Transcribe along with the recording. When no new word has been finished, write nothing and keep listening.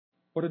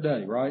What a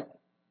day, right?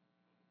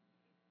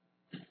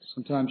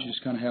 Sometimes you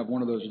just kind of have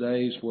one of those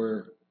days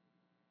where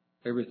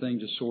everything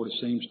just sort of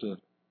seems to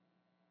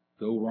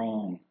go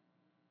wrong,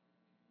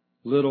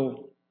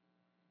 little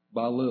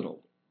by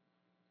little.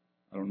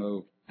 I don't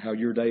know how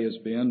your day has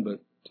been, but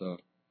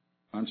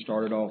mine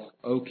started off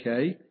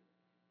okay.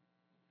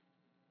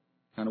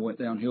 Kind of went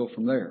downhill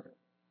from there.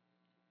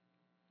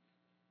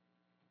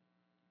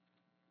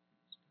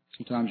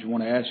 Sometimes you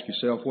want to ask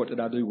yourself, what did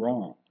I do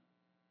wrong?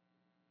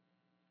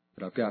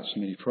 But I've got so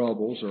many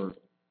troubles, or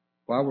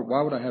why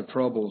would I have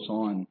troubles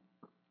on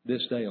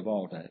this day of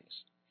all days?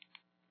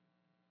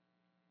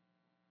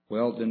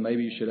 Well, then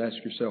maybe you should ask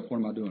yourself, what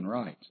am I doing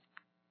right?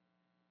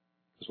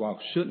 Because why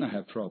shouldn't I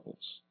have troubles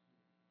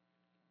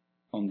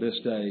on this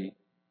day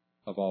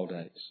of all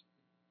days?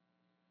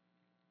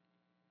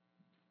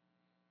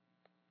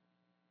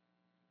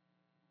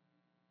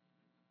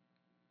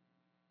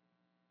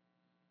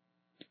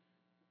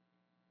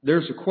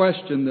 There's a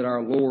question that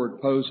our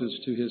Lord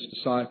poses to His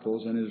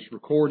disciples, and it is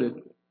recorded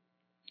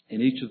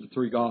in each of the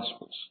three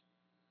Gospels.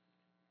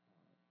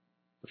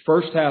 The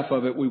first half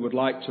of it we would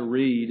like to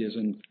read is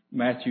in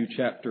Matthew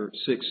chapter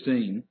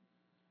 16.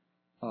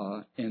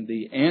 And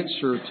the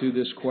answer to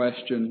this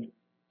question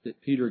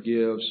that Peter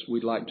gives,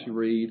 we'd like to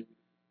read,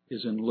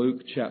 is in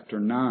Luke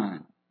chapter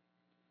 9.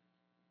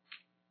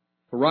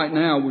 For right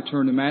now, we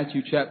turn to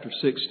Matthew chapter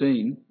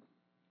 16.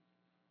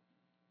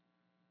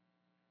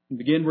 And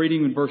begin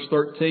reading in verse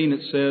 13.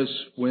 It says,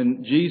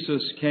 when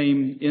Jesus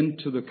came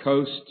into the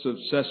coasts of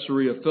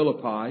Caesarea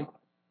Philippi,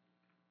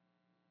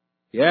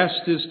 He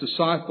asked His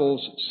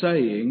disciples,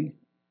 saying,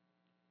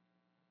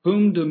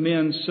 whom do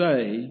men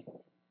say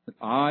that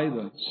I,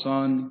 the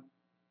Son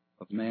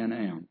of Man,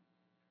 am?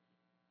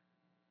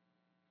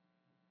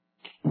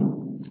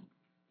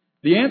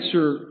 The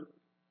answer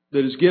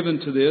that is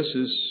given to this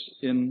is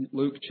in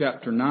Luke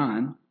chapter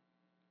 9,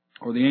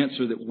 or the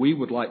answer that we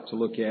would like to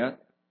look at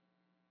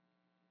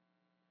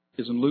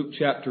is in Luke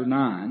chapter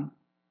 9.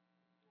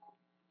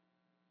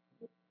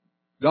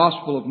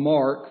 Gospel of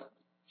Mark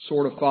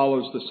sort of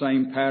follows the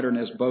same pattern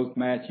as both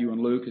Matthew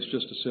and Luke. It's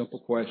just a simple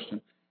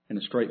question and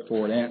a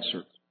straightforward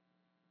answer.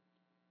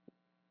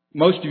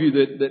 Most of you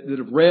that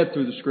have read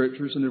through the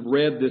Scriptures and have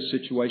read this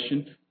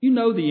situation, you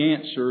know the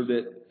answer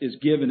that is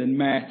given in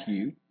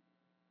Matthew.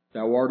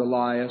 Thou art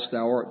Elias,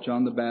 thou art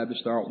John the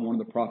Baptist, thou art one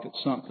of the prophets,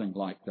 something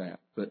like that.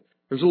 But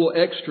there's a little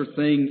extra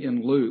thing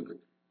in Luke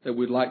that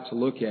we'd like to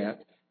look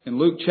at. In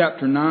Luke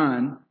chapter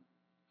 9,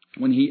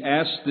 when He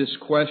asked this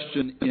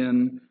question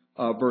in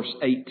verse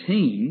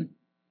 18,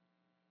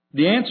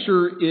 the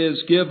answer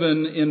is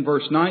given in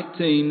verse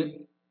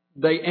 19.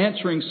 They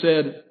answering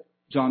said,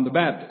 John the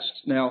Baptist.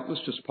 Now,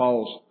 let's just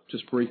pause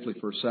just briefly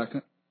for a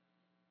second.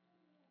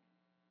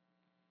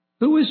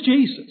 Who is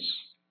Jesus?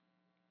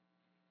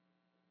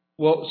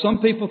 Well, some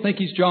people think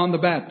He's John the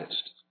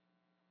Baptist.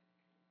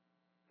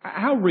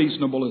 How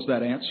reasonable is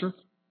that answer?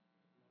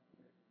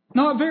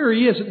 Not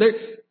very, is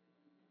it?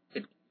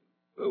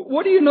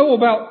 What do you know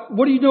about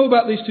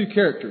these two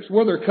characters?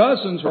 Well, they're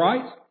cousins,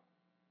 right?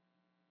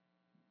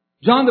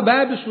 John the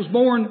Baptist was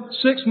born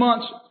 6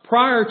 months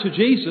prior to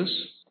Jesus.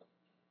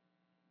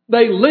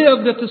 They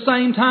lived at the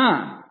same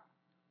time,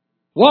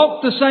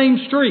 walked the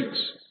same streets.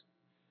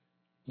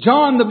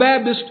 John the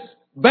Baptist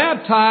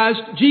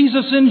baptized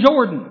Jesus in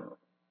Jordan.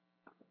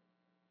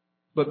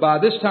 But by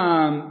this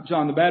time,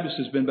 John the Baptist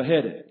has been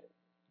beheaded.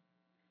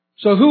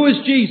 So who is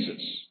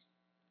Jesus?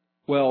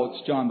 Well,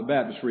 it's John the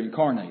Baptist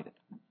reincarnated.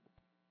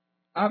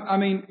 I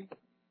mean,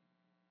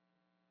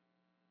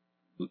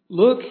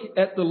 look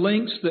at the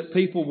lengths that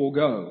people will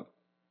go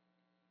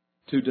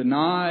to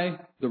deny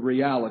the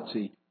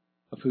reality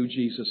of who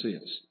Jesus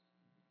is.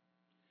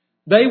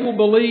 They will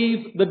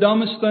believe the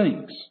dumbest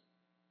things,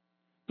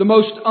 the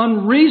most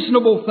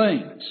unreasonable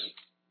things,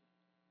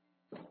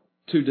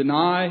 to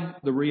deny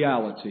the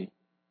reality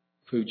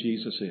of who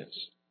Jesus is.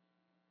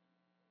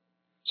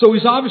 So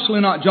He's obviously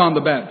not John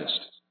the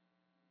Baptist.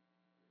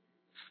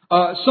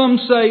 Some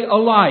say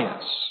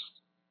Elias.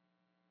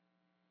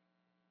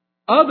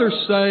 Others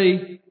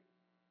say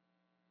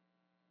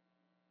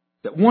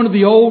that one of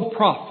the old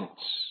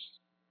prophets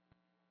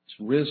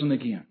is risen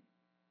again.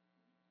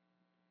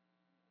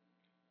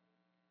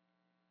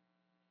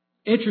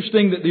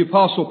 Interesting that the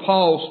Apostle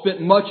Paul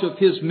spent much of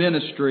his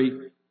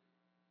ministry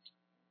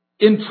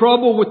in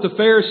trouble with the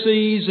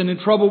Pharisees and in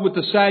trouble with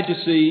the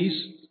Sadducees,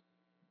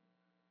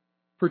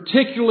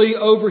 particularly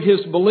over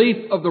his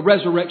belief of the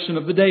resurrection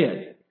of the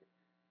dead.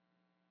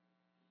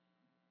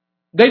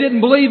 They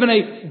didn't believe in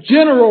a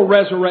general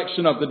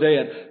resurrection of the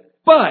dead.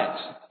 But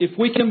if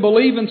we can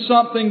believe in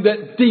something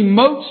that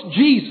demotes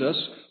Jesus,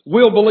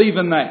 we'll believe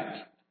in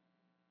that.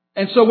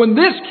 And so in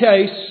this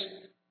case,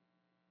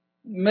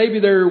 maybe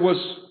there was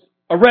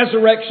a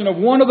resurrection of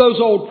one of those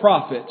old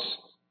prophets,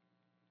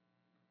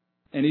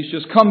 and He's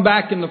just come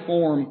back in the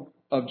form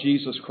of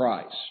Jesus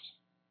Christ.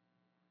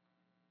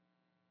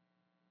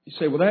 You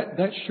say, well,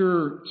 that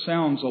sure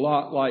sounds a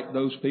lot like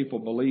those people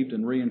believed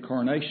in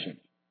reincarnation.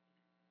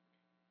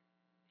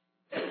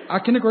 I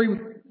can agree with,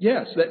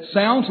 yes, that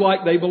sounds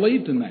like they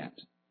believed in that.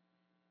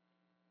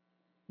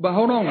 But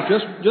hold on,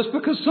 just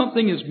because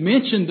something is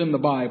mentioned in the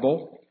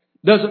Bible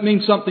doesn't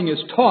mean something is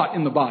taught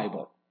in the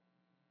Bible.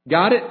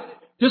 Got it?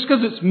 Just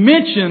because it's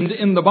mentioned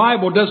in the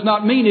Bible does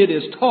not mean it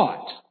is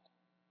taught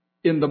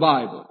in the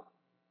Bible.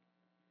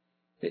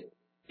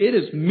 It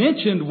is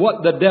mentioned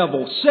what the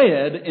devil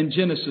said in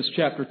Genesis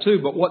chapter 2,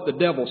 but what the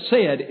devil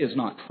said is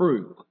not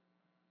true.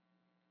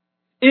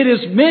 It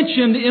is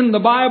mentioned in the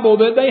Bible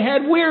that they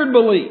had weird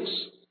beliefs.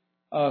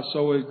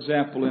 So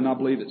example, in I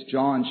believe it's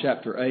John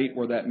chapter 8,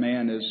 where that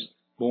man is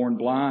born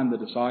blind,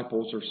 the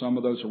disciples or some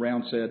of those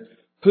around said,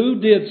 who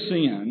did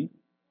sin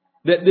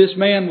that this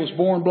man was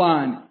born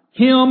blind,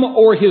 him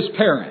or his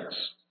parents?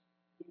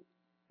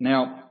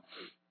 Now,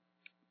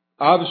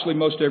 obviously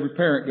most every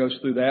parent goes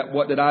through that.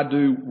 What did I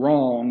do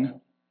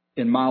wrong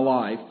in my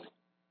life?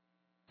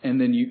 And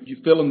then you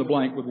fill in the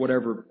blank with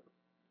whatever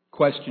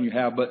question you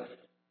have. But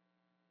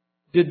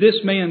did this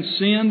man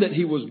sin that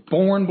he was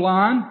born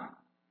blind?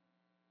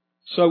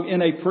 So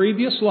in a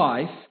previous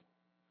life,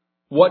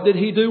 what did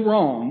he do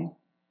wrong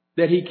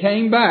that he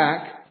came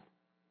back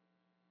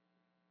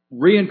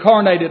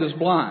reincarnated as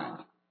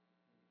blind?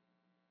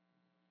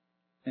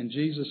 And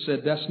Jesus said,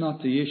 that's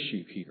not the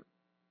issue here.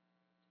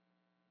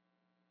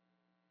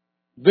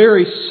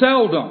 Very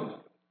seldom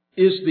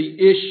is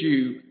the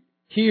issue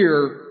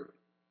here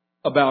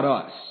about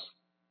us.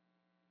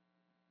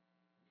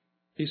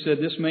 He said,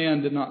 this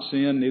man did not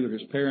sin, neither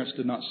his parents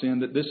did not sin,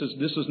 that this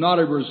is not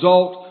a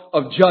result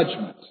of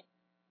judgment,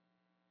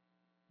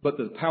 but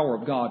the power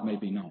of God may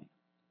be known.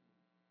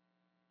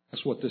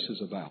 That's what this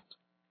is about.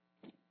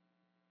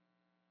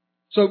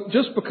 So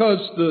just because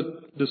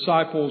the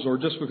disciples or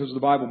just because the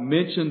Bible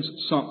mentions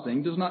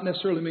something does not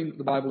necessarily mean that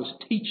the Bible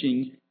is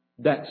teaching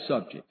that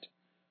subject.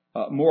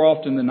 More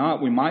often than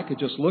not, we might could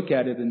just look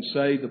at it and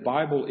say the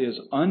Bible is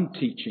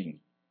unteaching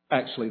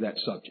actually that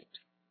subject.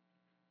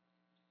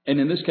 And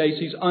in this case,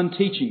 he's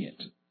unteaching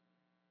it.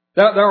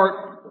 There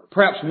are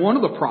perhaps one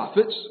of the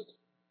prophets.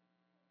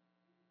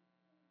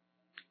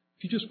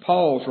 If you just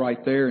pause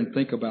right there and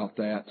think about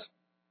that.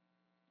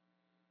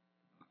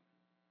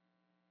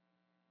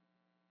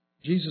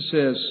 Jesus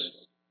says,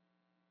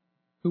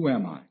 who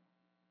am I?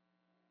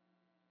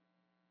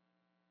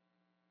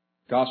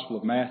 Gospel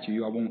of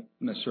Matthew, I won't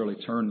necessarily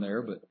turn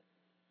there, but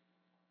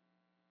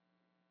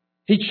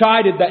he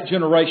chided that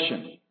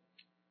generation.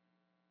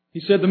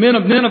 He said, the men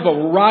of Nineveh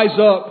will rise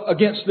up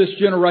against this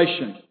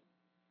generation,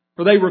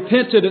 for they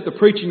repented at the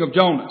preaching of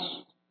Jonas.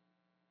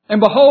 And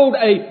behold,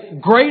 a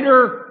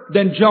greater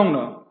than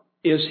Jonah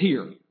is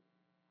here.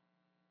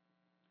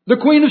 The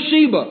Queen of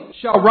Sheba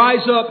shall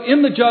rise up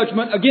in the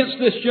judgment against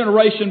this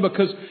generation,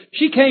 because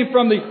she came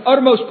from the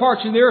uttermost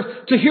parts of the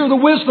earth to hear the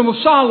wisdom of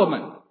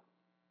Solomon.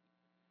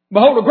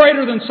 Behold, a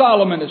greater than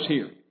Solomon is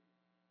here.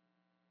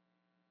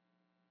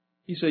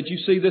 He said, you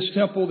see this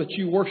temple that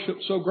you worship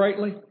so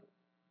greatly?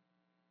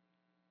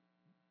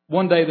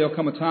 One day there'll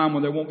come a time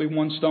when there won't be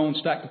one stone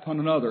stacked upon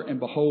another. And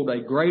behold,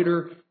 a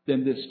greater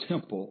than this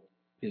temple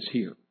is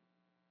here.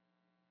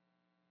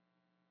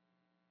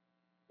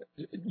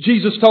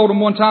 Jesus told him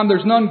one time,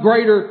 there's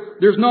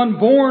none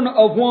born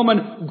of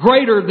woman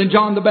greater than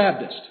John the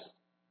Baptist.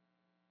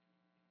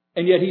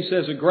 And yet he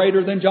says a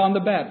greater than John the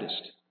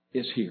Baptist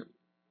is here.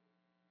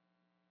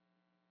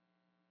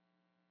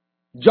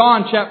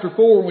 John chapter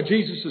 4, when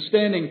Jesus is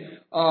standing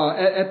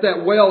at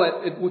that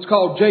well, at what's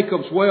called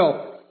Jacob's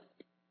well,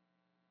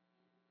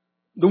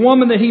 the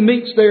woman that he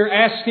meets there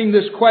asking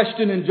this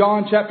question in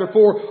John chapter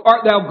 4,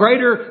 art thou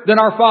greater than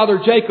our father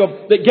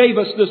Jacob that gave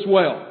us this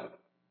well?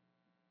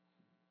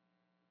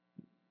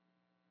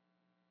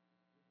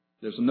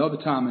 There's another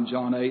time in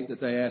John 8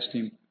 that they asked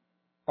him,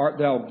 art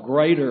thou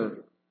greater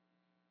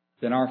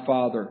than our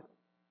father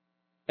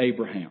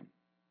Abraham?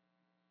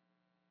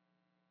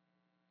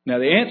 Now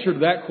the answer to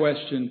that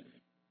question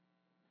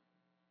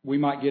we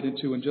might get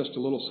into in just a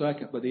little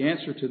second, but the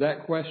answer to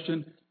that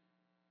question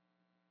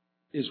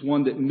is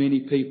one that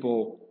many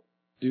people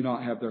do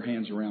not have their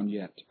hands around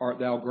yet. Art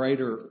thou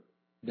greater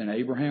than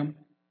Abraham?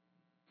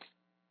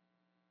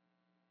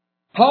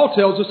 Paul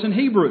tells us in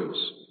Hebrews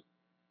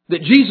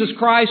that Jesus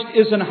Christ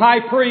is an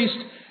high priest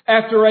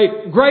after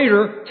a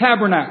greater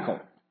tabernacle.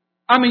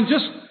 I mean,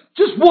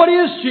 just what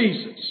is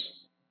Jesus?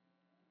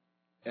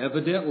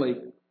 Evidently,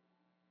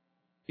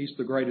 he's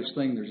the greatest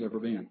thing there's ever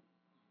been.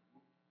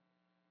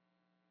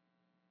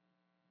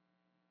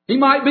 He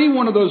might be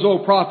one of those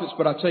old prophets,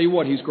 but I tell you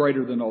what, he's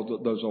greater than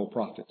all those old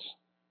prophets.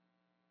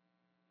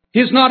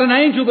 He's not an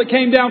angel that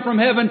came down from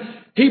heaven.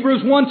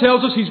 Hebrews 1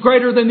 tells us he's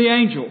greater than the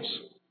angels.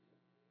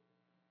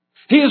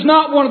 He is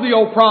not one of the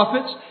old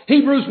prophets.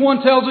 Hebrews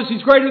 1 tells us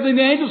he's greater than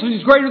the angels, and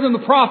he's greater than the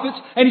prophets,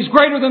 and he's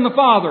greater than the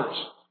fathers.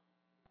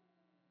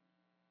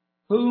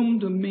 Whom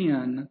do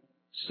men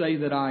say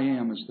that I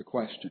am is the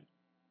question.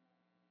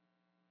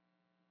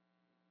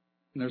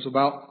 And there's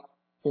about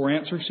 4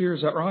 answers here,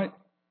 is that right?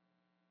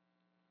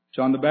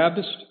 John the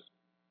Baptist,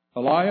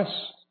 Elias.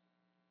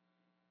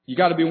 You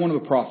got to be one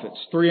of the prophets.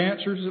 3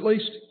 answers at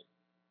least.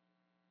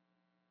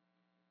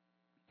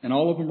 And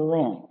all of them are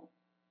wrong.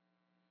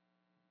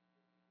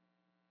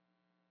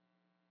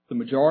 The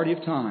majority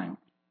of time,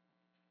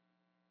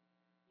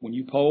 when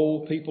you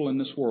poll people in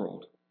this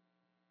world,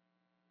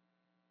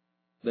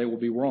 they will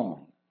be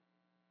wrong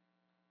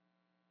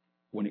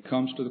when it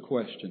comes to the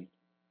question,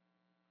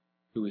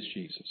 who is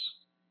Jesus?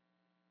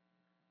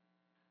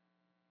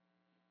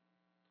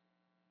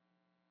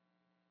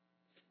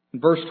 In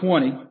verse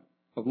 20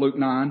 of Luke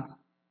 9,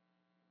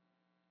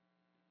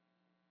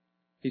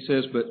 he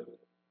says, but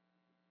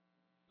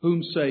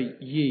whom say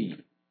ye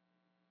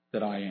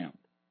that I am?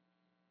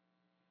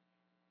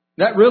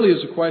 That really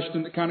is a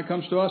question that kind of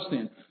comes to us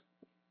then.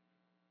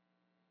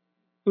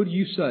 Who do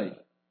you say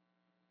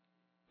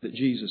that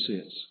Jesus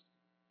is?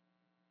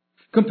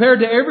 Compared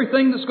to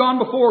everything that's gone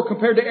before,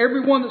 compared to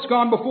everyone that's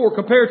gone before,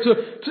 compared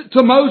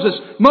to Moses.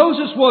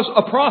 Moses was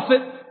a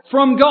prophet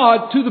from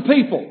God to the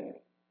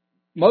people.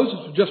 Moses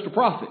was just a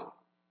prophet.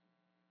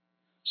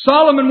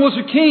 Solomon was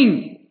a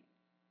king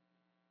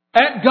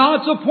at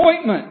God's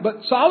appointment,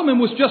 but Solomon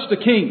was just a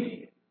king.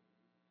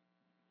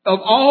 Of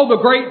all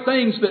the great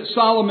things that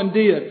Solomon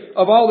did,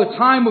 of all the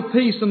time of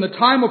peace and the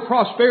time of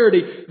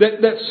prosperity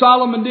that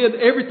Solomon did,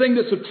 everything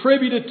that's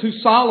attributed to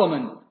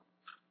Solomon,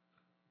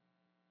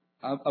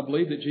 I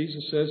believe that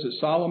Jesus says that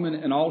Solomon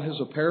and all his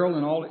apparel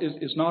and all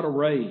is not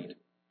arrayed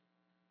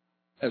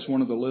as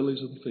one of the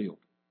lilies of the field.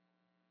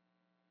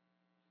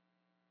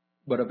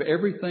 But of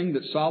everything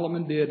that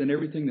Solomon did and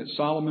everything that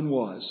Solomon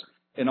was,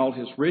 and all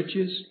his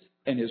riches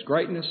and his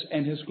greatness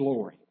and his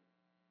glory,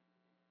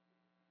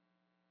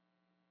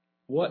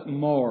 what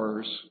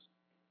mars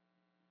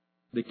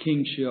the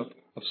kingship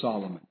of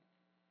Solomon?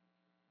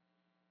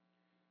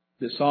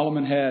 That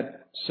Solomon had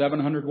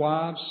 700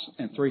 wives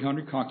and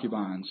 300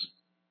 concubines,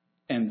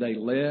 and they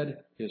led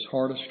his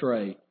heart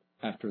astray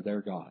after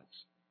their gods.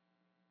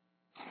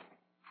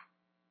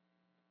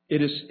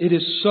 It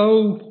is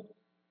so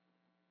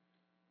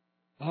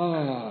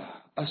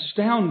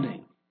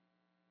astounding.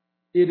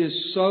 It is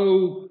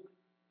so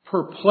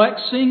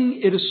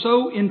perplexing. It is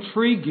so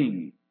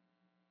intriguing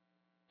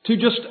to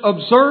just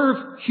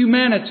observe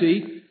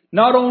humanity,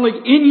 not only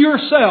in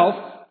yourself,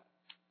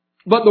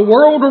 but the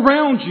world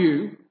around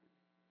you,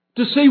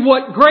 to see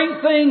what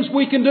great things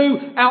we can do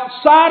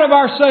outside of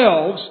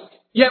ourselves,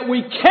 yet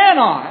we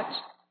cannot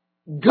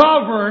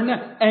govern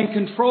and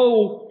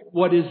control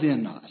what is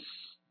in us.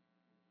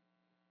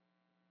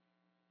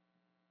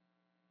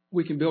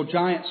 We can build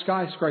giant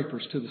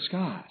skyscrapers to the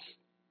skies.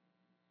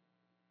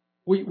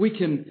 We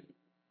can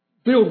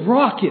build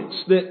rockets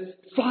that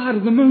fly to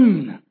the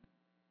moon.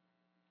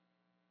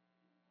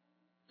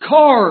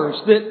 Cars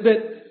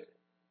that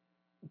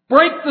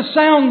break the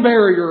sound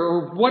barrier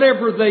or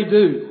whatever they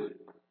do.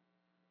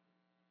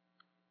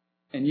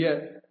 And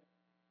yet,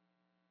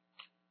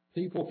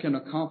 people can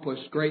accomplish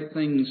great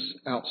things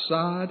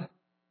outside,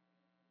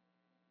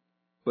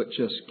 but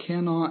just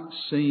cannot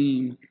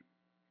seem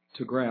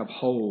to grab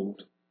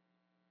hold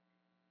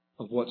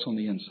of what's on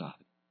the inside.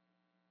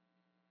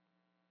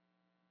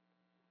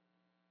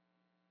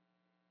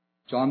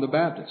 John the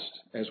Baptist,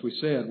 as we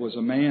said, was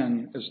a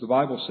man, as the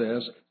Bible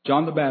says,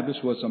 John the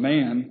Baptist was a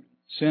man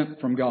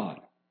sent from God.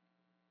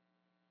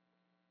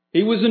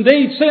 He was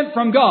indeed sent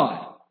from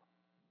God.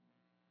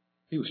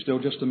 He was still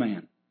just a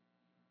man.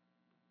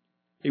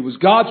 He was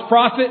God's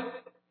prophet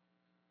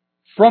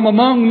from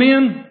among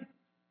men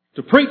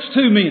to preach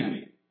to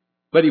men,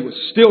 but he was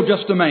still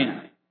just a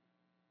man.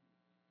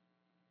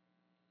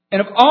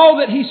 And of all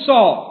that he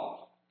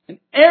saw, and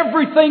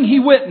everything he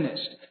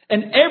witnessed,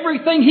 and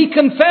everything he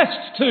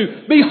confessed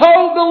to,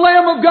 behold the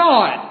Lamb of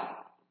God.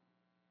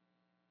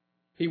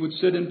 He would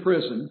sit in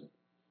prison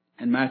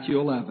in Matthew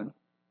 11.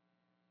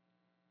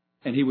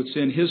 And he would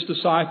send his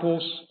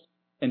disciples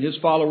and his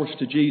followers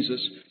to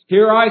Jesus.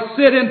 Here I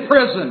sit in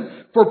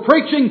prison for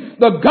preaching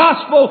the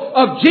gospel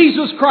of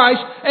Jesus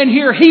Christ, and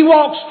here he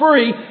walks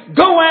free.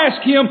 Go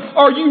ask him,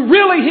 are you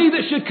really he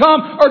that should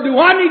come, or do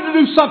I need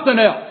to do something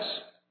else?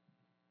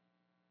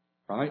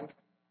 Right?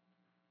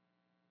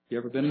 You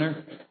ever been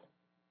there?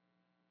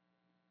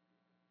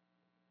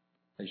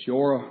 Has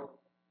your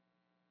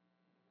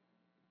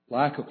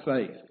lack of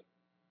faith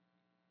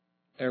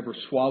ever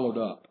swallowed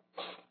up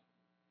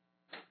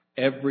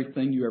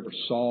everything you ever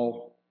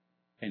saw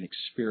and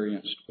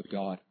experienced with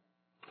God?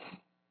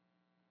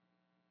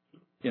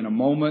 In a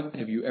moment,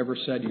 have you ever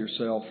said to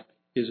yourself,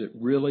 is it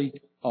really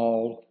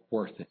all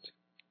worth it?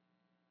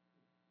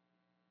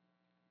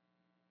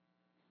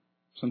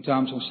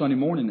 Sometimes on Sunday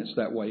morning it's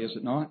that way, is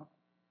it not?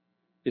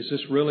 Is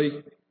this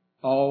really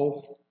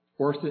all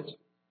worth it?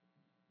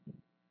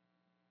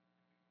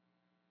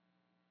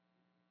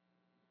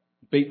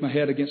 Beat my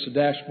head against the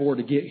dashboard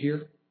to get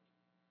here.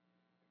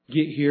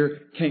 Get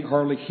here, can't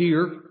hardly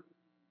hear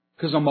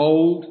because I'm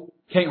old.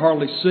 Can't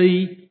hardly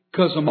see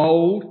because I'm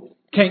old.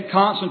 Can't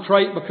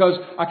concentrate because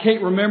I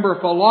can't remember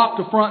if I locked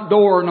the front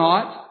door or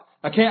not.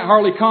 I can't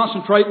hardly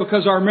concentrate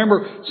because I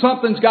remember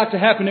something's got to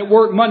happen at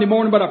work Monday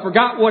morning, but I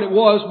forgot what it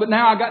was. But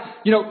now I got,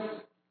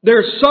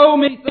 there's so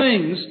many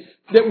things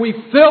that we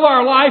fill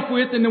our life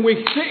with, and then we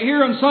sit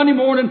here on Sunday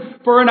morning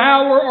for an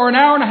hour or an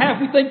hour and a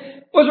half. We think,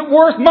 was it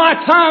worth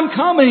my time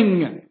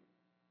coming?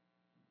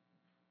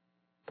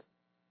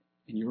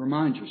 And you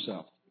remind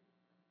yourself,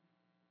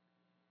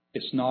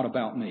 It's not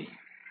about me.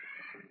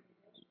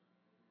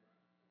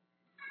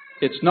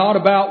 It's not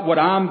about what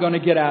I'm going to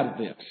get out of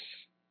this.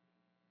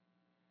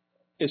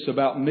 It's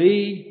about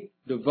me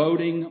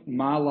devoting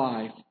my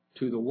life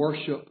to the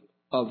worship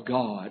of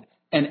God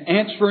and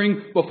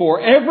answering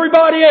before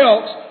everybody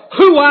else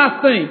who I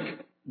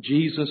think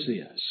Jesus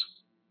is.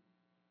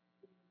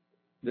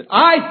 That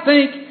I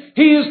think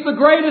He is the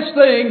greatest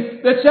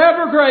thing that's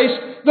ever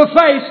graced the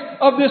face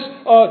of this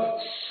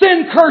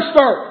sin-cursed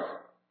earth.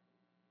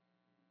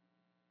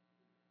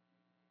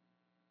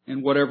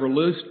 And whatever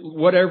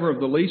of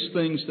the least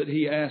things that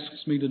He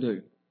asks me to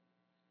do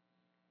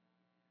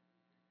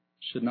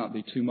should not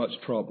be too much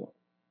trouble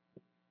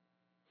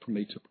for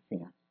me to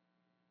perform.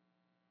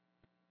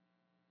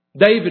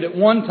 David, at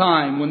one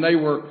time when they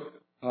were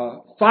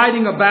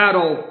fighting a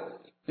battle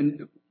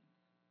and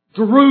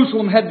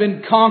Jerusalem had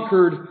been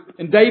conquered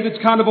and David's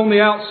kind of on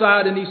the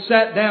outside, and he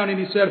sat down and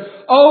he said,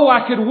 oh,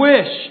 I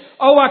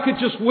could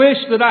just wish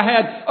that I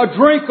had a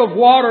drink of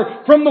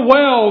water from the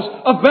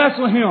wells of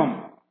Bethlehem.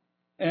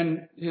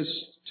 And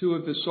two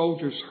of his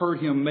soldiers heard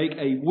him make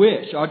a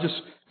wish. I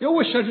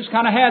wish I just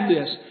kind of had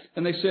this.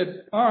 And they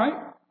said, all right,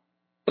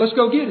 let's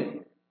go get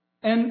it.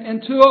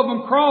 And two of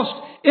them crossed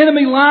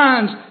enemy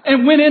lines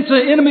and went into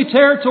enemy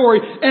territory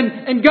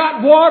and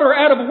got water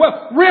out of a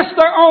well, risked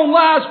their own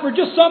lives for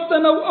just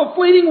something, a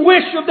fleeting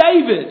wish of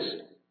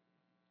David's.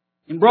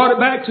 And brought it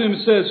back to him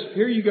and says,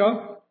 here you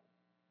go.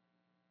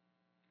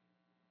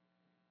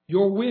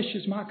 Your wish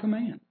is my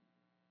command.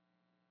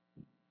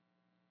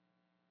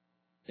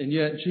 And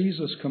yet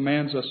Jesus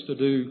commands us to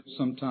do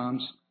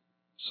sometimes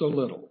so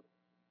little.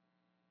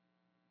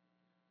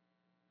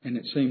 And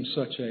it seems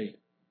such a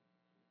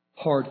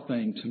hard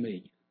thing to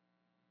me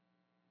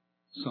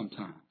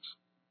sometimes.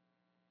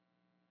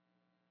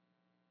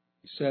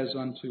 He says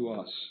unto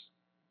us,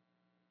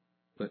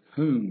 but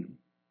whom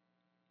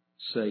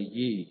say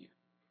ye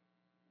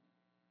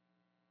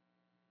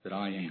that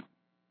I am?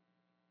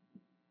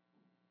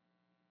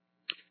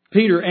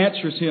 Peter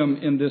answers him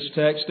in this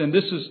text, and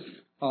this is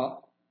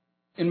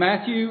in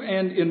Matthew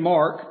and in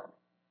Mark.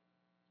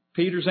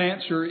 Peter's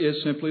answer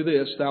is simply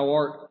this: thou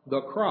art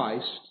the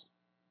Christ,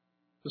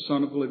 the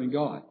Son of the living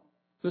God.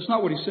 That's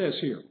not what he says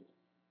here.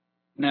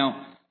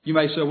 Now, you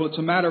may say, well, it's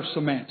a matter of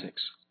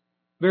semantics.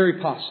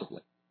 Very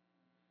possibly.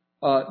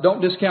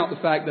 Don't discount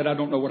the fact that I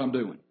don't know what I'm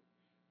doing.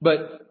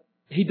 But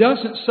he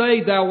doesn't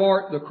say thou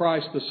art the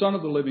Christ, the Son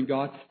of the living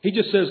God. He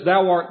just says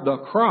thou art the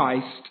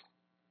Christ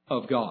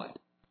of God.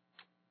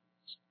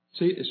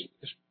 See,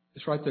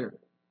 it's right there.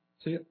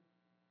 See it?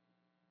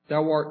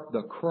 Thou art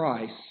the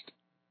Christ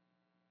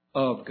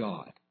of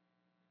God.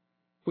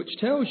 Which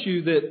tells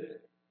you that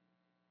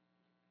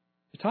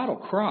the title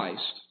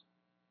Christ,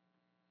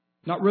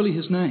 not really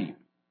His name.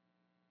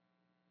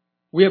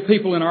 We have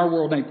people in our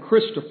world named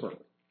Christopher.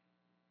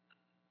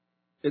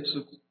 It's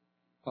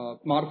a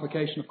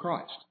modification of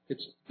Christ.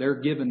 It's their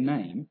given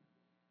name.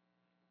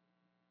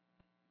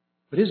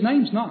 But His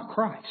name's not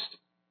Christ.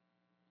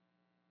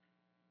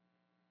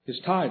 His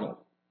title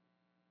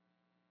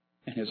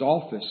and His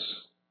office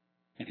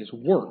and His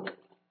work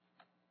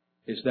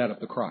is that of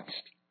the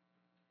Christ.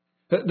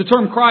 The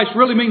term Christ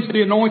really means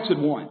the anointed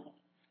one.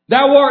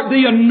 Thou art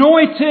the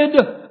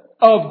anointed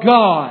of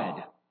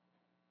God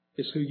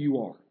is who you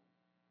are.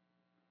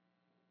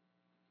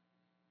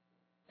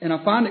 And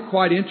I find it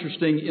quite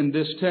interesting in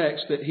this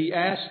text that he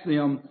asked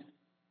them,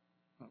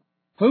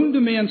 whom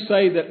do men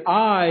say that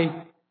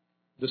I,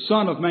 the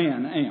Son of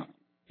Man, am?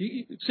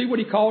 You see what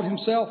he called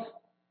himself?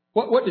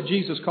 What did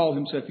Jesus call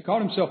himself? He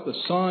called himself the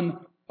Son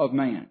of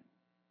Man.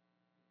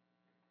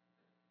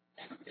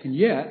 And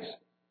yet,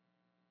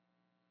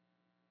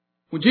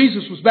 when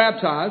Jesus was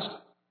baptized,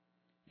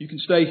 you can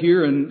stay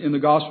here in the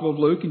Gospel of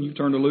Luke and you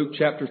turn to Luke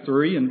chapter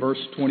 3 and verse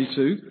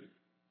 22,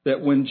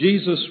 that when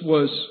Jesus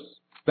was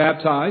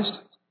baptized,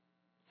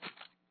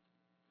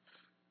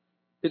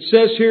 it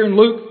says here in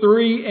Luke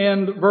 3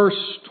 and verse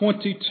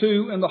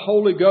 22, and the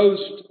Holy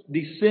Ghost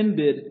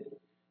descended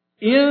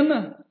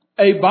in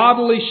a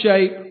bodily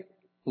shape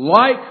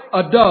like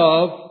a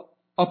dove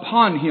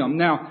upon Him.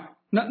 Now,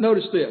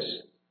 notice this.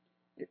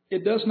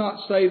 It does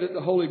not say that the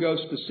Holy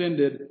Ghost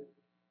descended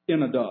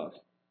in a dove.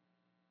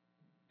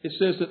 It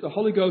says that the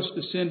Holy Ghost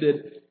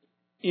descended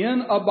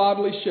in a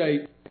bodily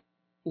shape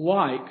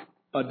like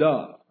a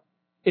dove.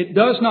 It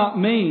does not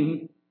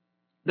mean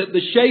that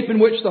the shape in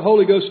which the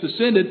Holy Ghost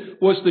descended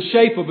was the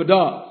shape of a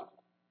dove.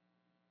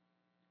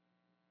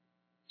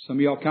 Some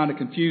of y'all kind of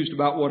confused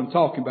about what I'm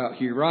talking about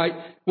here, right?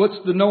 What's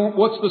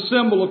the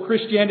symbol of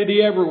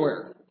Christianity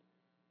everywhere?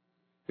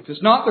 If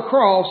it's not the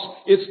cross,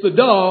 it's the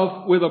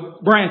dove with a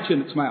branch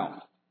in its mouth.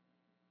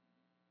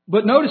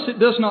 But notice it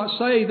does not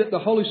say that the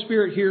Holy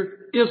Spirit here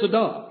is a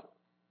dove.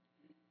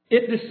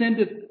 It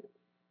descended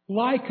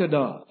like a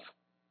dove.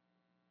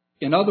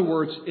 In other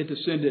words, it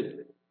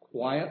descended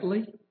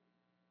quietly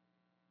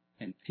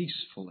and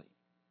peacefully.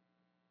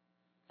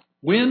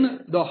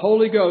 When the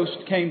Holy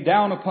Ghost came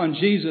down upon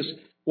Jesus,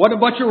 wasn't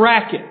a bunch of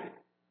racket.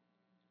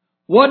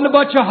 Wasn't a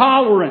bunch of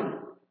hollering.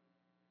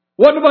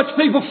 Wasn't a bunch of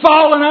people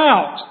falling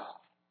out.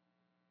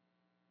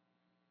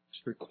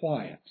 It's very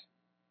quiet.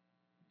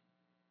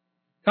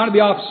 Kind of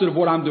the opposite of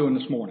what I'm doing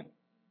this morning.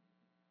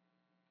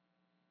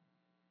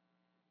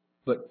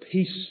 But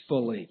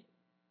peacefully,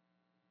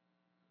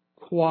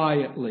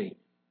 quietly,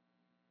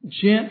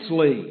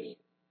 gently,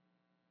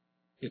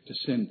 it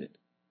descended.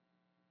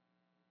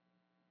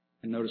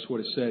 And notice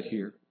what is said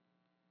here.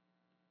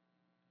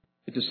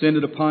 It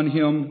descended upon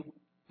him,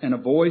 and a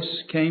voice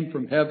came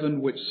from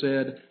heaven which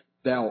said,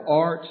 Thou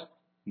art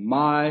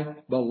my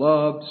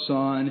beloved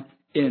Son,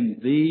 in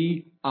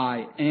thee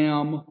I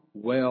am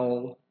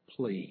well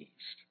pleased.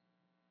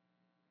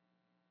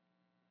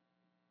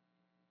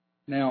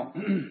 Now,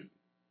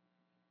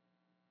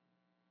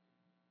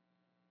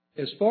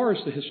 as far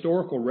as the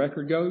historical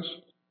record goes,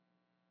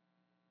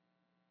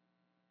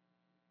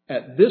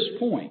 at this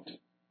point,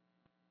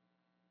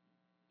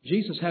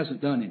 Jesus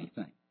hasn't done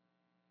anything.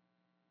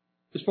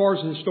 As far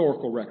as the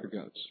historical record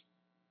goes.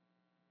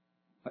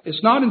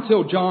 It's not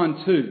until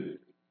John 2,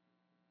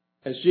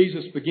 as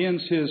Jesus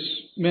begins His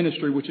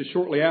ministry, which is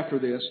shortly after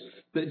this,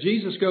 that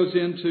Jesus goes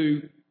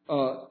into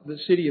the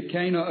city of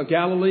Cana of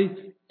Galilee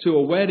to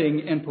a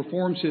wedding and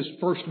performs His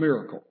first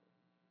miracle.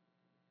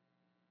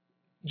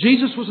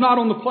 Jesus was not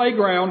on the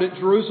playground at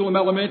Jerusalem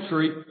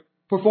Elementary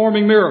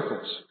performing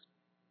miracles.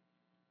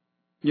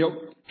 You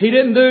know, He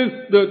didn't do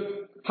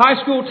the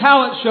high school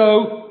talent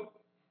show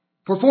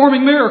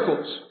performing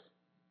miracles.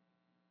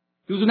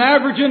 He was an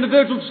average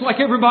individual just like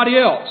everybody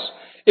else.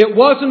 It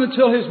wasn't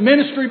until His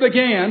ministry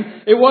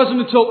began, it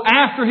wasn't until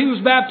after He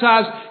was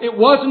baptized, it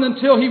wasn't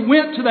until He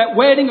went to that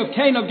wedding of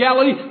Cana of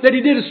Galilee that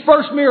He did His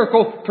first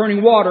miracle,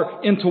 turning water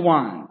into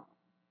wine.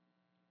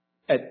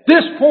 At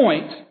this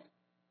point,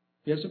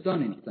 He hasn't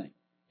done anything.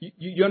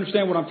 You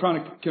understand what I'm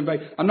trying to convey?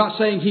 I'm not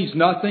saying He's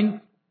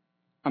nothing.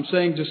 I'm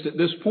saying just at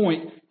this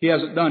point, He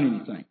hasn't done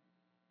anything.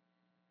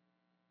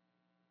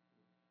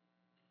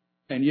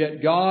 And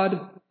yet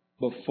God,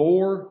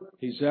 before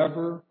He's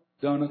ever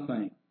done a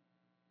thing,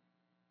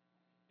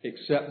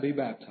 except be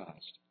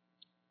baptized,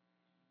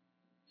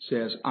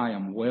 says, I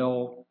am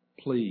well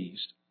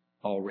pleased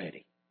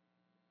already.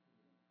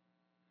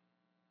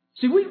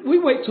 See, we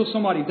wait till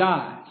somebody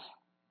dies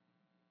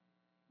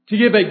to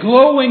give a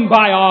glowing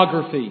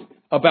biography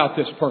about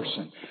this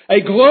person, a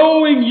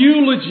glowing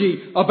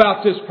eulogy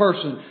about this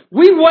person.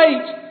 We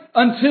wait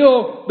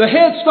until the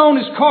headstone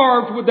is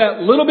carved with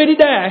that little bitty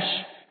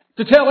dash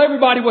to tell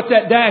everybody what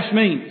that dash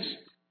means.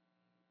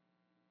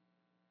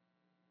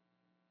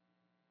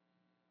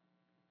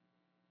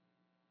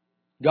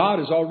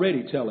 God is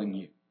already telling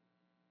you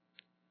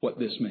what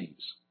this means.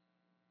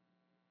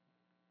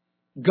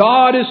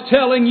 God is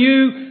telling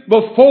you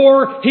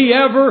before He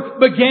ever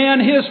began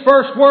His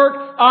first work,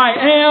 I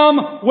am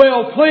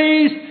well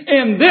pleased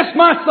in this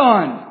my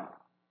Son.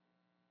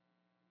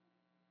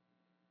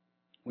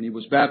 When He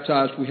was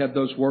baptized, we had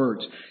those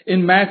words.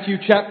 In Matthew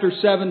chapter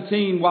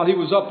 17, while He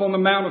was up on the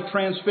Mount of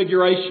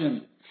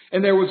Transfiguration,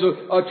 and there was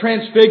a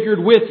transfigured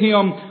with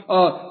Him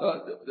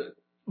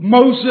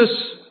Moses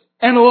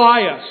and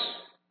Elias.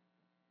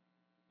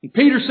 And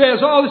Peter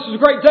says, oh, this is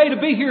a great day to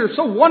be here.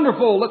 So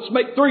wonderful. Let's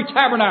make 3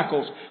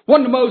 tabernacles.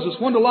 One to Moses,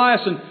 one to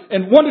Elias,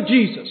 and one to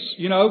Jesus.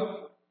 You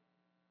know,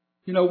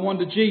 one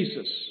to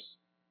Jesus.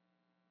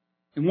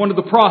 And one to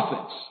the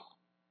prophets.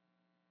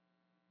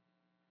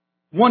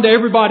 One to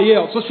everybody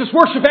else. Let's just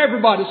worship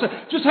everybody.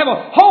 Let's just have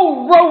a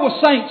whole row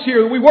of saints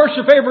here. We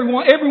worship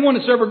everyone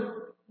that's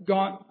ever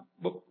gone.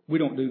 But we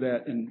don't do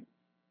that. And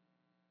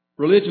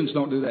religions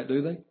don't do that,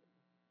 do they?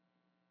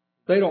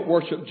 They don't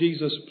worship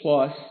Jesus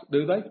plus,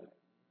 do they?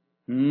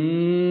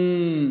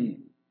 One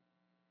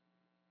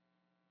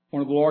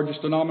of the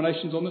largest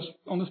denominations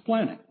on this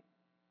planet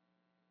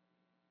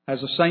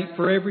has a saint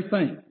for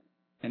everything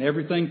and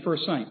everything for a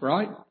saint,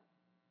 right?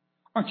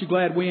 Aren't you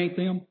glad we ain't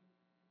them?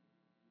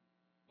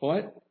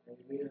 What?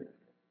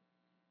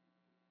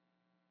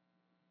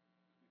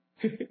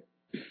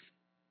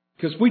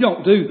 Because we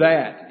don't do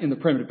that in the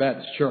Primitive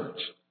Baptist Church.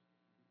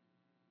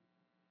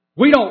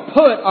 We don't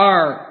put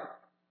our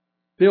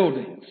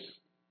buildings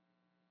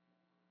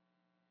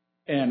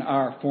and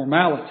our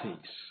formalities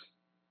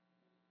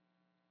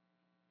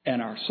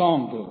and our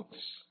songbooks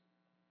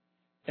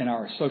and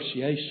our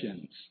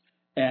associations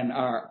and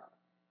our...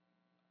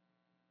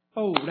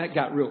 Oh, that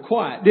got real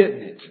quiet,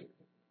 didn't it?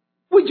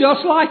 We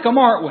just like them,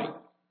 aren't we?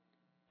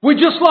 We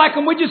just like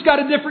them. We just got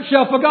a different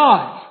shelf of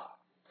gods.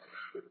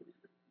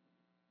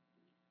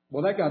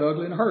 Well, that got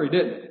ugly in a hurry,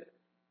 didn't it?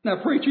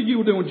 Now, preacher, you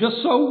were doing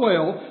just so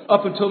well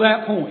up until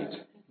that point.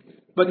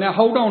 But now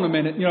hold on a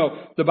minute. You know,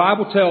 the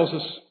Bible tells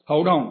us,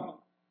 hold on.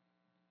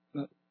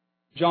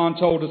 John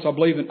told us, I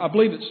believe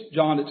it's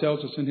John that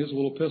tells us in his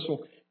little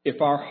epistle,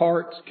 if our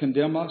hearts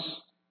condemn us,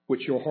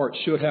 which your heart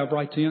should have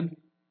right then,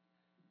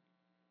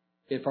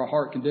 if our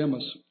heart condemn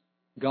us,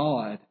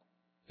 God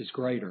is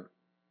greater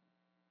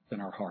than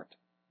our heart.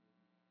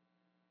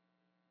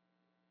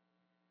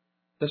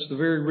 That's the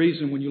very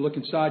reason when you look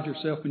inside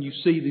yourself and you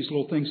see these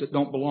little things that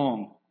don't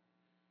belong,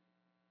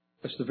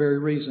 that's the very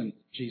reason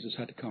Jesus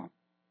had to come.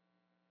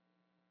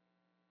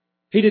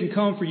 He didn't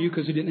come for you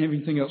because He didn't have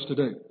anything else to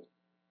do.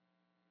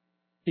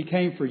 He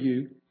came for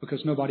you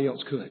because nobody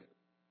else could.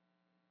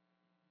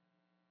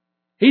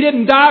 He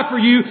didn't die for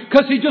you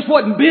because He just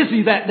wasn't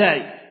busy that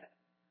day.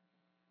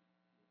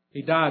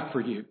 He died for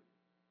you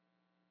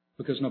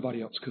because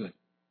nobody else could.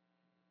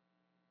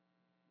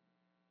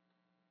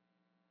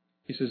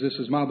 He says, this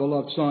is my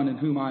beloved Son in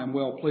whom I am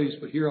well pleased.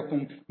 But here up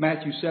on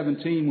Matthew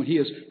 17, when He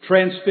is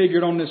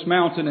transfigured on this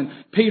mountain and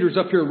Peter's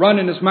up here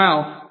running his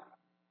mouth,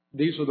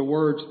 these are the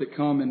words that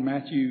come in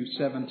Matthew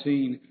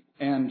 17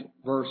 and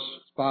verse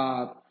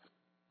 5.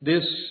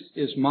 This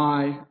is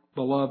my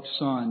beloved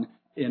Son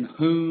in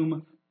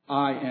whom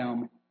I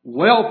am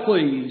well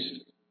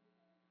pleased.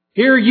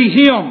 Hear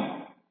ye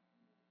Him.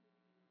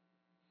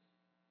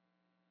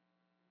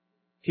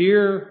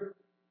 Hear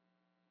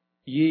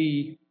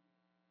ye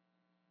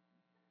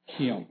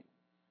Him.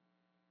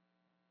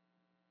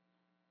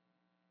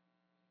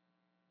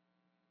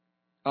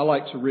 I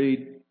like to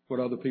read what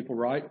other people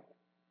write.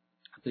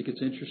 I think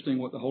it's interesting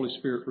what the Holy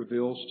Spirit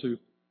reveals to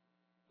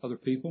other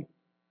people.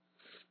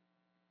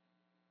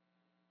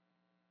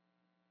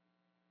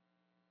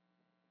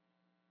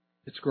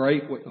 It's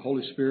great what the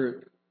Holy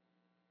Spirit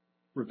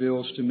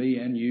reveals to me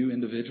and you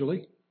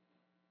individually.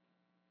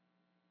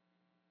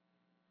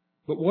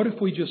 But what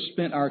if we just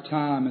spent our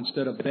time,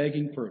 instead of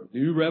begging for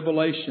new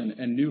revelation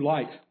and new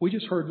light, we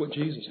just heard what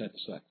Jesus had to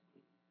say?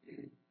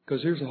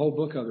 Because here's the whole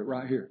book of it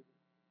right here.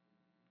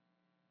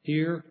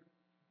 Hear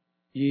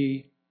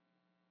ye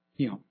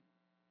Him.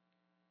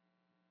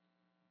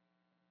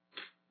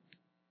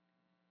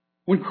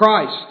 When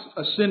Christ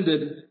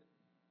ascended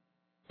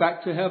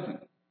back to heaven,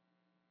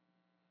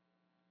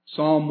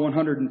 Psalm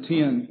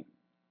 110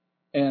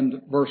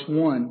 and verse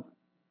 1.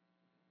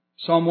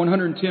 Psalm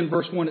 110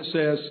 verse 1, it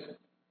says,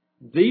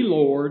 the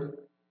Lord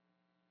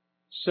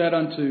said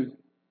unto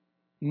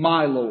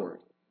my Lord.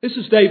 This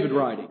is David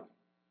writing.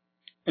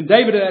 And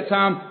David at that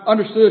time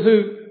understood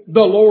who the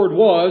Lord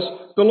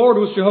was. The Lord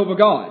was Jehovah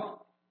God.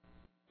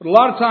 But a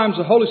lot of times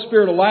the Holy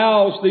Spirit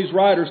allows these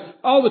writers,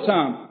 all the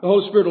time, the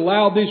Holy Spirit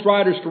allowed these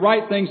writers to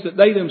write things that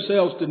they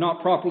themselves did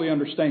not properly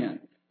understand.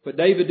 But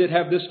David did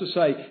have this to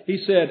say.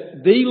 He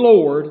said, the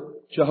Lord,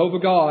 Jehovah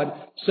God,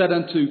 said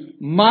unto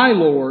my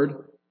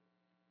Lord,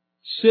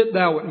 sit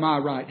thou at my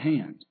right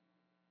hand,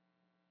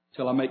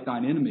 till I make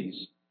thine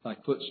enemies thy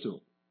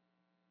footstool.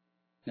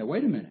 Now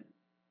wait a minute.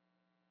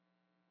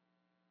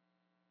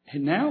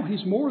 And now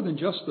He's more than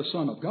just the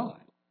Son of God.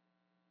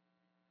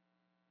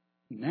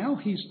 Now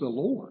He's the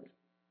Lord.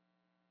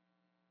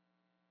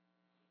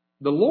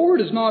 The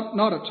Lord is not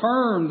a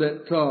term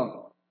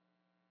that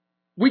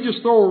we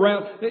just throw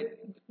around.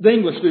 The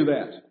English do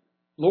that.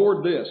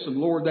 Lord this and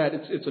Lord that.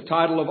 It's a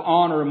title of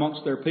honor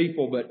amongst their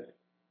people, but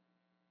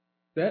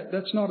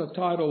that's not a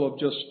title of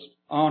just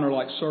honor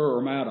like sir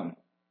or madam.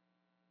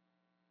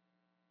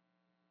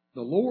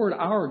 The Lord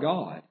our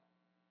God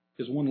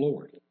is one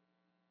Lord.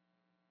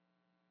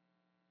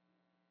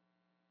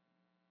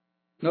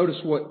 Notice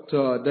what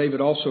David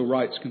also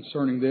writes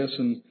concerning this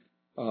in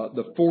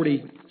the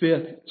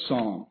 45th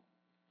Psalm.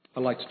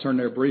 I'd like to turn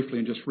there briefly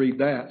and just read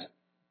that.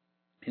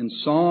 In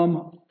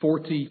Psalm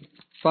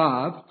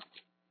 45,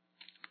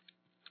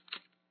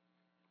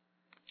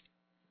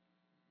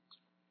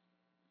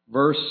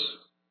 verse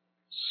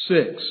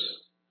 6,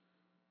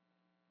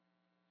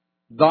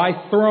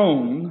 thy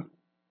throne,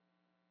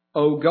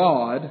 O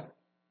God,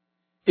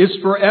 is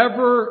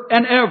forever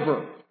and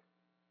ever.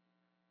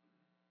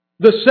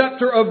 The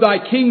scepter of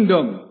thy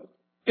kingdom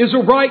is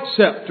a right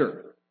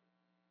scepter.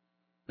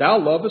 Thou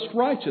lovest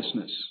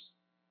righteousness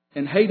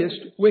and hatest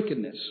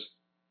wickedness.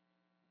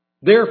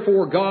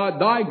 Therefore God,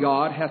 thy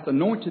God, hath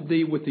anointed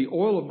thee with the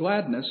oil of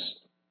gladness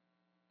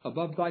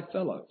above thy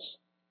fellows.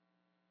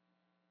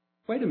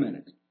 Wait a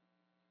minute.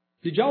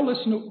 Did y'all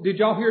listen? Did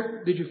y'all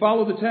hear? Did you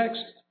follow the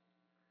text?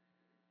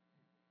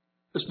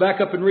 Let's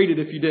back up and read it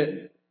if you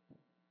didn't.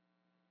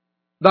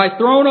 Thy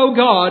throne, O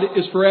God,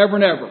 is forever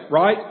and ever,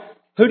 right?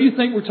 Who do you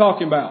think we're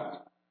talking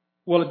about?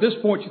 Well, at this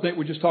point, you think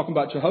we're just talking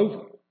about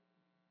Jehovah.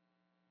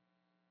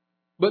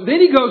 But then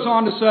he goes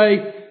on to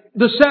say,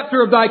 the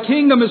scepter of thy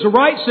kingdom is a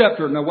right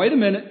scepter. Now, wait a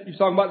minute. You're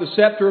talking about the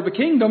scepter of a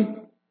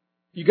kingdom.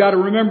 You got to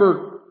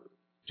remember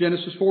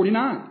Genesis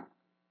 49.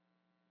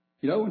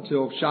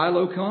 Until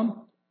Shiloh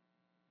come,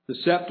 the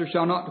scepter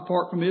shall not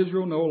depart from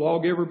Israel, no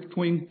lawgiver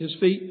between his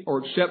feet,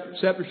 or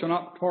scepter shall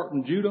not depart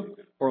from Judah,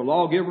 or a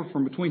lawgiver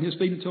from between his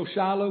feet until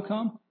Shiloh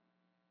come.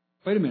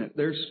 Wait a minute.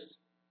 There's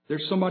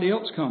somebody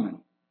else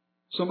coming.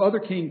 Some other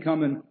king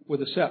coming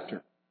with a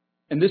scepter.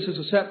 And this is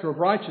a scepter of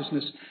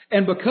righteousness.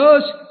 And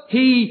because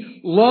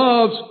He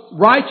loves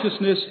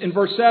righteousness in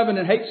verse 7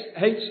 and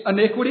hates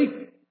iniquity,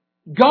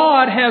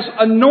 God has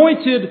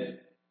anointed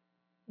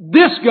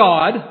this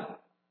God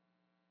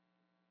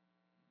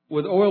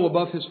with oil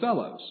above His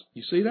fellows.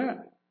 You see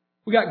that?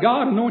 We got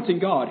God anointing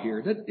God here.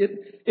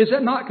 Is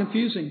that not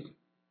confusing?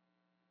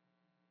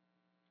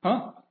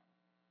 Huh?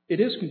 It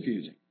is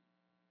confusing.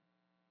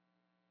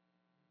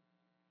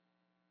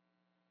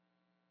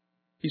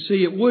 You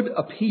see, it would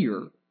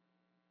appear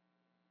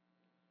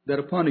that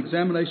upon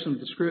examination of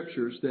the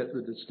Scriptures that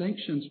the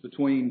distinctions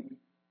between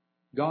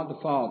God the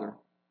Father,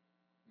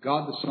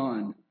 God the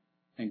Son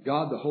and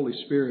God the Holy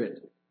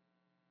Spirit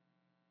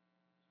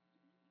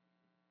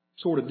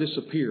sort of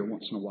disappear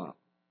once in a while.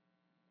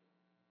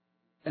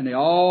 And they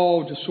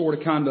all just sort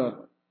of kind of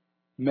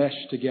mesh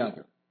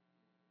together.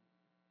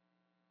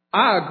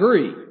 I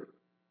agree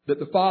that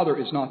the Father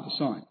is not the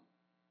Son,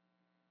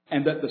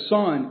 and that the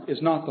Son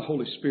is not the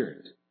Holy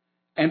Spirit,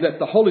 and that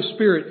the Holy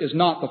Spirit is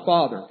not the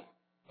Father,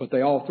 but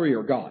they all three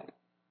are God.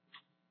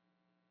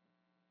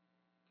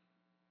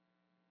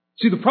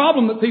 See, the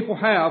problem that people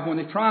have when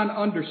they try and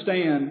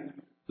understand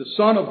the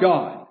Son of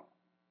God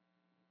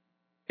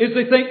is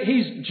they think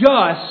He's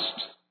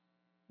just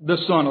the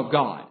Son of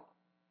God.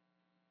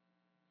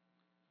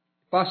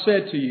 If I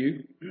said to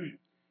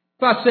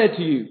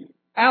you,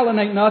 Alan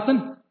ain't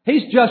nothing,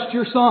 he's just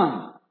your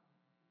son.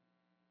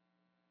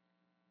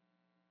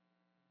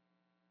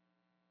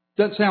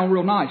 Doesn't sound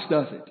real nice,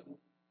 does it?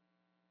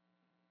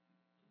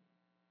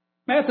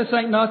 Mathis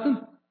ain't nothing,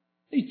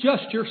 he's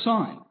just your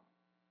son.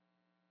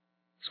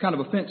 It's kind of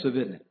offensive,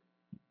 isn't it?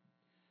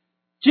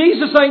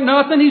 Jesus ain't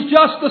nothing, he's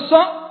just the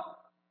son.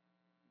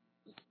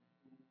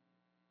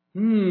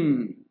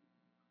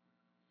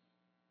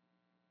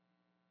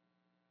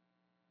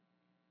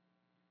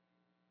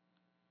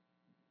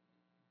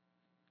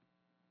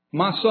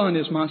 My son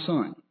is my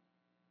son.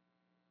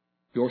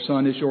 Your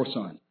son is your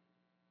son.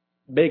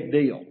 Big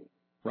deal,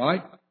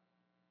 right?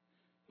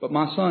 But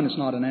my son is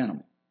not an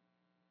animal.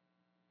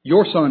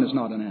 Your son is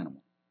not an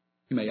animal.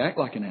 He may act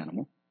like an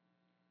animal,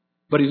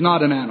 but he's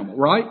not an animal,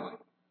 right?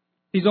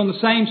 He's on the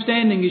same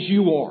standing as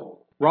you are,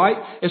 right?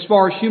 As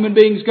far as human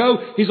beings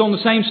go, he's on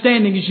the same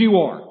standing as you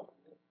are.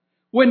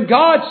 When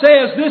God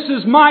says, this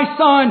is my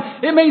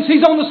son, it means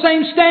he's on the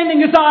same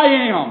standing as I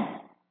am.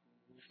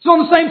 He's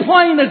on the same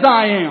plane as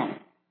I am.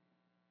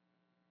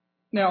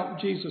 Now,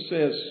 Jesus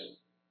says,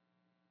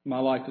 my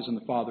life is in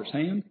the Father's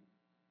hand.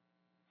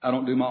 I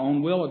don't do my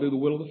own will, I do the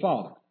will of the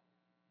Father.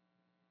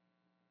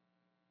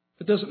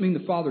 It doesn't mean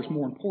the Father's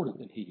more important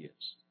than He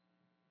is.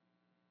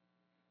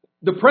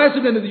 The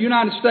President of the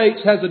United States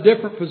has a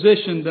different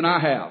position than I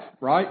have,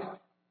 right?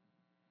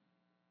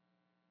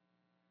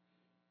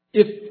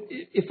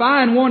 If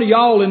I and one of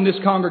y'all in this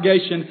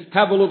congregation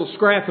have a little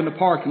scrap in the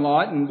parking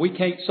lot and we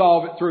can't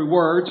solve it through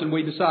words and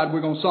we decide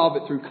we're going to solve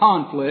it through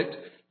conflict,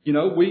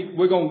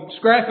 we're going to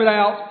scrap it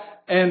out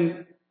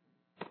and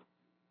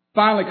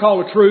finally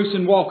call a truce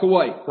and walk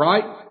away,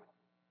 right?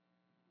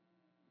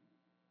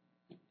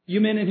 You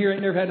men in here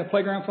ain't never had a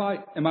playground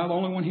fight? Am I the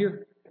only one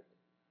here?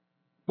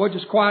 Boy,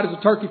 just quiet as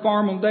a turkey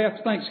farm on the day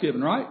after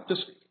Thanksgiving, right?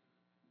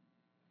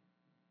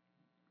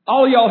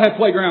 All of y'all have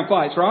playground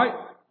fights, right?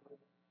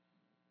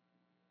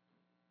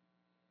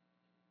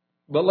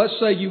 But let's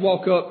say you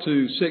walk up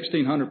to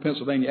 1600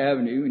 Pennsylvania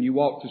Avenue and you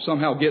walk to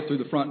somehow get through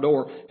the front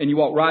door and you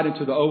walk right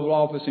into the Oval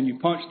Office and you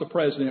punch the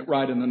President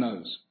right in the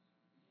nose.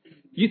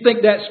 You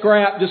think that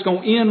scrap just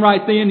going to end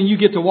right then and you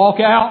get to walk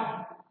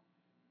out?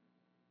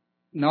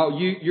 No,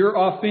 your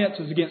offense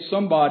is against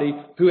somebody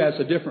who has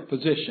a different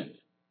position.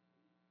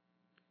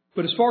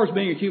 But as far as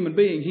being a human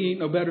being, he ain't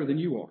no better than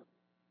you are.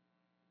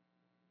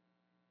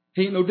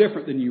 He ain't no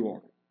different than you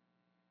are.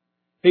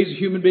 He's a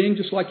human being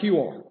just like you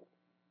are.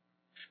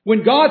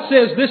 When God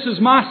says, this is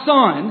my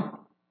son,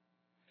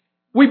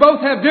 we both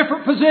have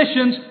different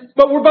positions,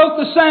 but we're both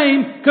the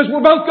same because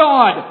we're both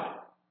God.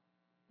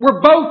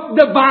 We're both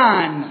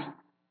divine.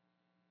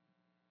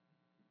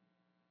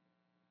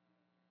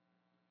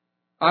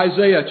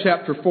 Isaiah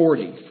chapter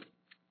 40.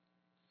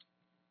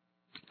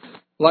 I'd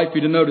like for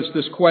you to notice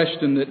this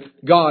question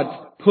that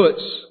God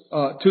puts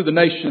to the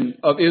nation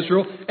of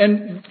Israel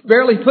and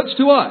barely puts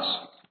to us.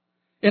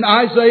 In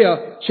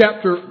Isaiah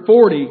chapter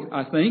 40,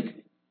 I think,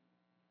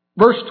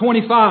 verse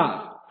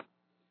 25.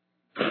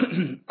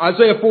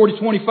 Isaiah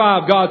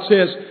 40:25, God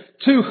says,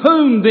 to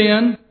whom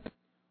then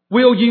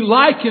will you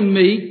liken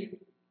me,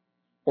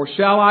 or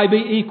shall I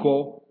be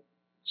equal,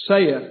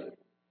 saith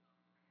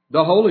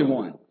the Holy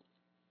One.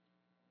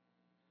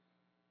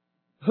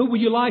 Who will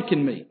you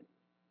liken me?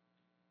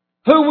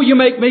 Who will you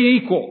make me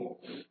equal?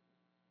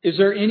 Is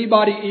there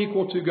anybody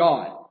equal to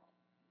God?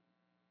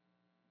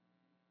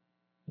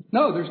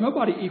 No, there's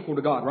nobody equal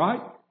to God,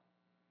 right?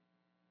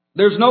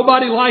 There's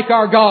nobody like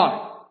our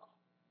God.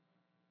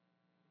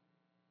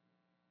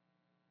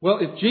 Well,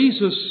 if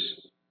Jesus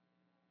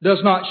does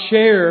not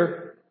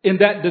share in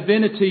that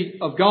divinity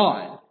of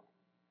God,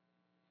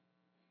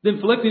 then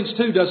Philippians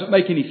 2 doesn't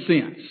make any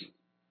sense.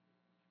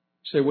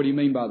 You say, what do you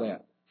mean by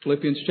that?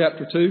 Philippians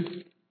chapter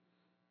 2.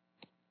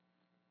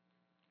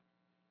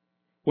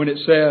 When it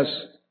says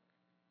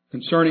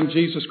concerning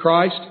Jesus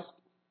Christ,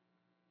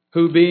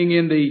 who being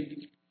in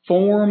the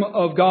form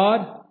of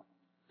God,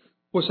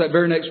 what's that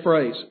very next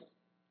phrase?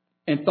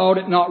 And thought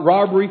it not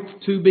robbery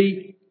to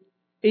be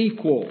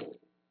equal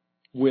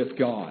with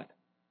God.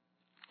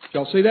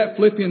 Y'all see that?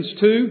 Philippians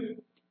 2,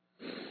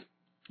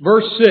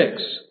 verse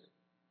 6.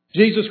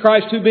 Jesus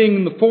Christ, who being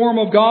in the form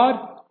of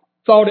God,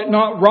 thought it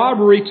not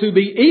robbery to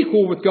be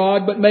equal with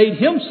God, but made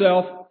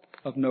Himself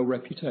of no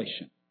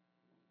reputation.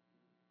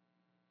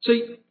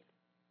 See,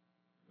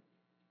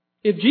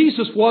 if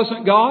Jesus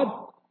wasn't God,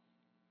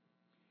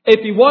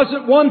 If He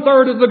wasn't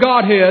 1/3 of the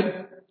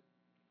Godhead,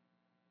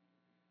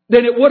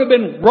 then it would have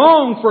been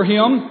wrong for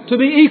Him to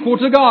be equal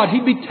to God.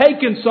 He'd be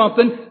taking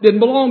something that didn't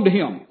belong to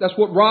Him. That's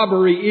what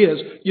robbery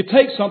is. You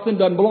take something that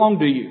doesn't belong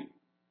to you.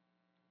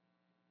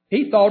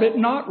 He thought it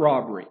not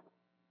robbery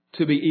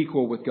to be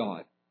equal with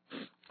God,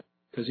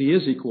 because He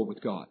is equal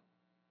with God.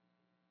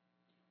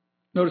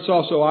 Notice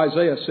also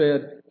Isaiah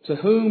said, "To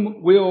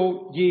whom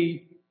will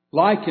ye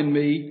liken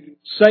me,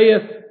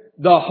 saith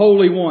the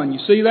Holy One." You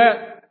see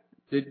that?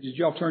 Did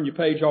y'all turn your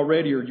page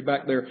already, or are you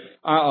back there?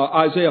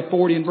 Isaiah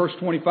 40 and verse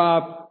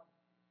 25.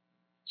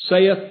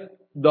 Saith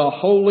the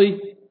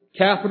Holy,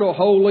 capital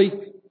Holy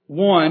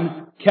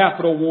One,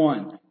 capital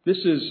One.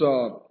 This is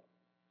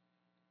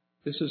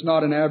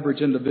not an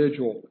average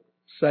individual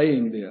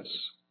saying this.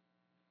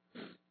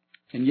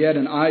 And yet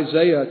in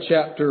Isaiah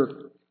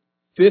chapter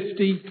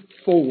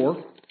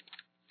 54,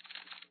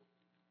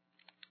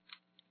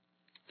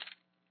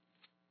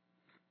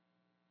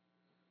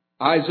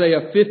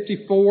 Isaiah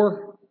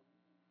 54,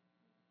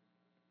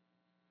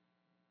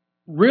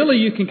 really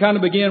you can kind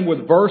of begin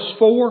with verse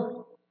 4.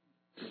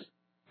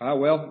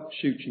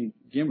 You can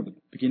begin with the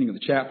beginning of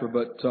the chapter,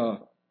 but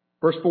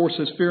verse 4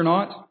 says, "Fear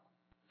not,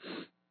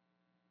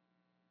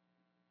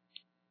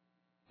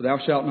 for thou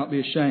shalt not be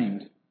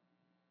ashamed." It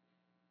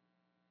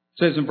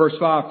says in verse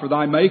 5, "For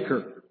thy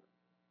Maker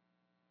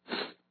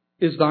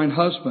is thine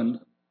husband,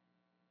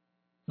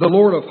 the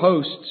Lord of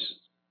hosts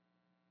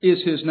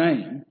is His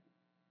name,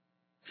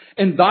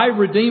 and thy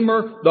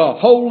Redeemer, the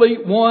Holy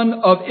One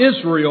of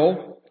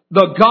Israel,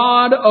 the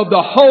God of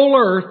the whole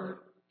earth,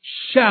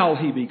 shall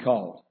He be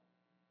called."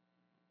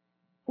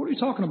 What are you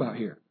talking about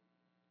here?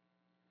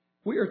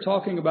 We are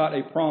talking about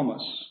a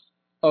promise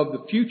of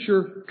the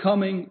future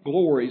coming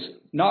glories,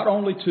 not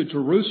only to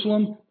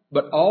Jerusalem,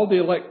 but all the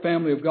elect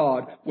family of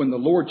God when the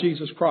Lord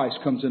Jesus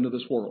Christ comes into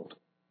this world.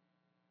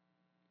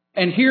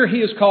 And here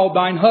He is called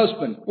thine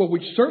husband. Well,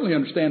 we certainly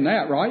understand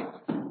that, right?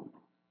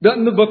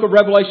 Doesn't the book of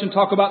Revelation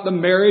talk about the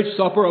marriage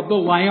supper of the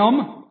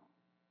Lamb?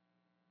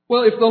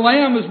 Well, if the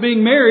Lamb is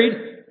being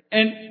married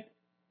and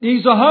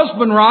He's a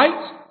husband,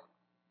 right?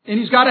 And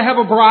He's got to have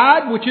a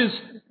bride, which is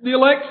the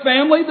elect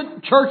family,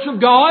 the church of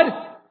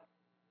God.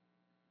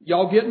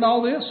 Y'all getting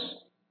all this?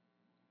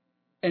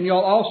 And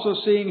y'all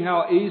also seeing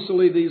how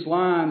easily these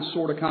lines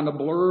sort of kind of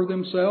blur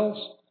themselves?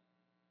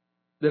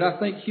 That I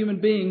think human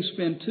beings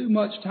spend too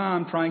much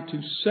time trying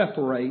to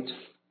separate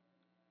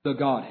the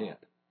Godhead.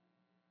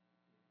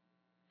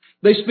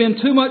 They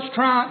spend too much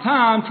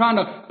time trying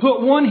to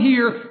put one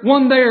here,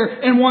 one there,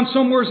 and one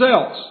somewhere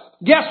else.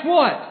 Guess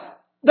what?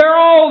 They're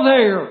all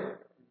there.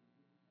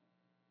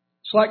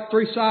 It's like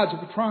three sides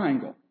of a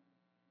triangle.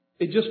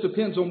 It just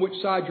depends on which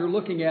side you're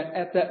looking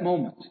at that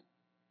moment.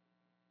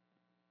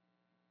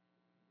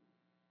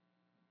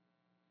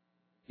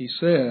 He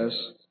says,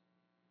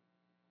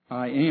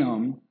 "I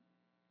am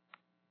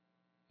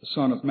the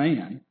Son of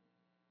Man."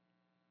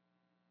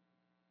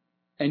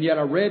 And yet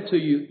I read to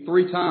you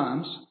 3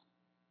 times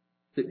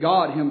that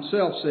God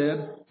Himself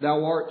said,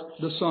 "Thou art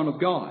the Son of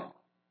God."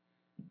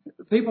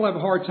 People have a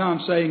hard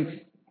time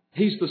saying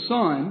He's the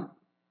Son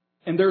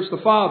and there's the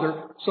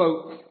Father,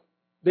 so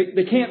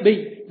they can't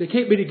be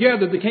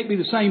together. They can't be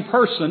the same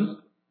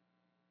person.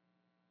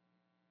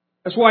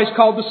 That's why He's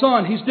called the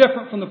Son. He's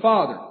different from the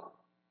Father.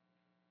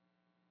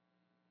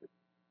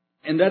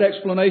 And that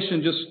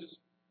explanation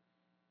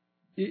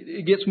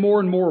it gets more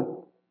and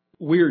more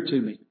weird to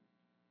me.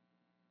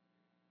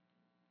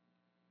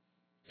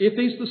 If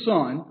He's the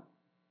Son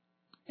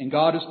and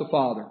God is the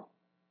Father,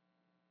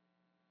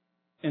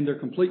 and they're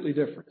completely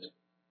different,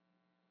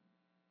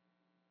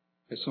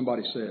 as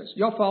somebody says.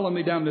 Y'all follow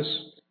me down this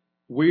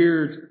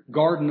weird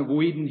Garden of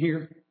Eden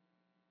here?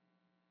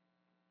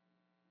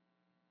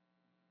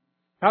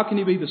 How can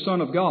He be the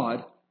Son of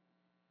God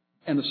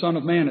and the Son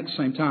of Man at the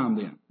same time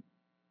then?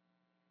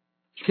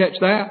 Did you catch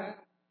that?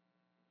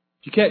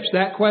 Did you catch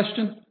that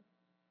question?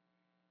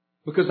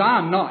 Because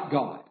I'm not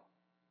God.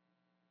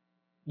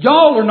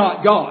 Y'all are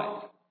not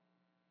God.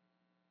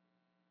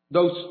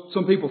 Though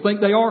some people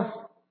think they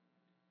are.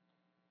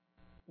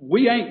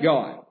 We ain't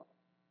God.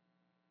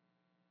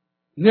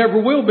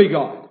 Never will be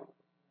God.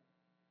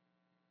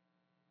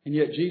 And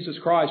yet Jesus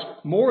Christ,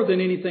 more than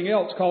anything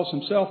else, calls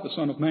Himself the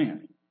Son of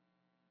Man.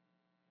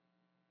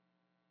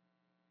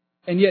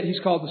 And yet He's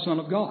called the Son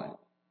of God.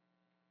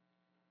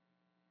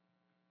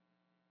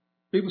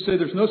 People say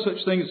there's no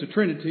such thing as a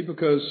Trinity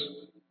because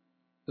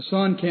the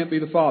Son can't be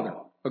the Father.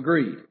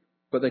 Agreed.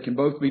 But they can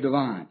both be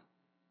divine.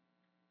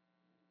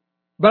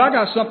 But I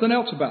got something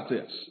else about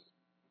this.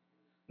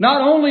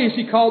 Not only is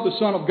He called the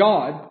Son of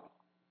God,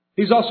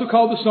 He's also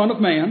called the Son of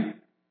Man.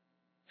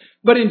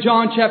 But in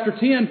John chapter 10,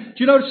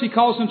 do you notice He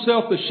calls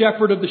Himself the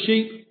shepherd of the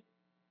sheep?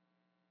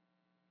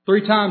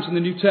 3 times in the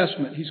New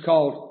Testament He's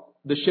called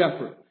the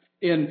shepherd.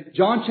 In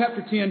John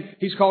chapter 10,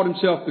 He's called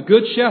Himself the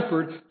good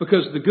shepherd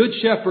because the good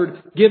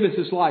shepherd giveth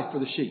His life for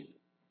the sheep.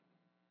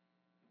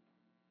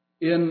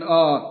 In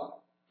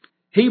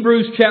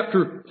Hebrews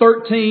chapter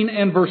 13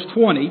 and verse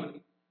 20,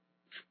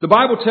 the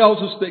Bible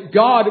tells us that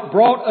God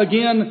brought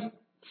again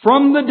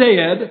from the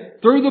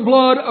dead through the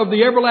blood of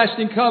the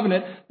everlasting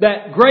covenant,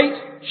 that great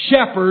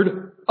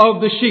shepherd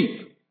of the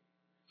sheep.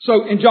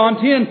 So in John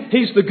 10,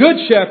 He's the good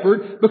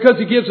shepherd because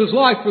He gives His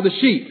life for the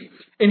sheep.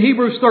 In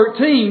Hebrews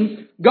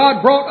 13,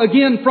 God brought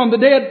again from the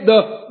dead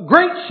the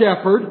great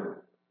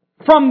shepherd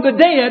from the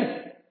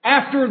dead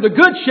after the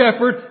good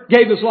shepherd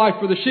gave His life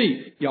for the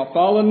sheep. Y'all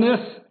following this?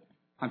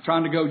 I'm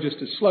trying to go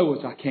just as slow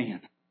as I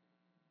can.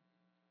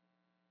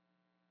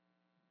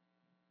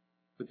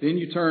 But then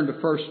you turn to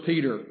 1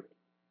 Peter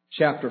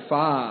chapter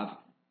 5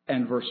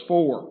 and verse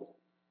 4.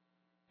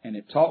 And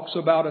it talks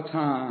about a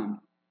time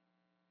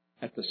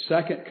at the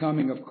second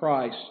coming of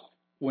Christ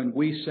when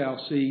we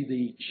shall see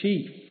the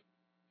chief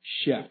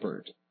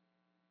shepherd.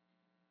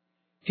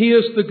 He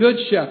is the good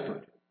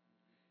shepherd.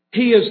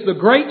 He is the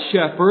great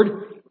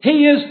shepherd.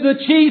 He is the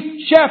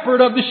chief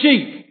shepherd of the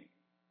sheep.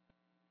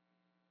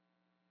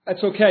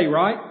 That's okay,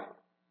 right?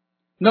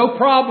 No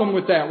problem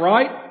with that,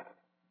 right?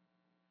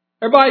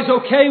 Everybody's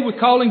okay with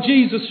calling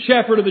Jesus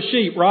shepherd of the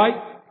sheep, right?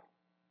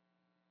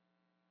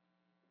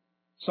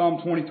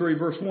 Psalm 23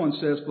 verse 1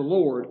 says, "The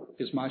Lord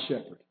is my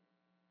shepherd,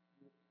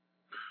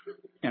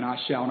 and I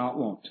shall not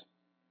want."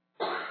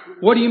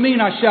 What do you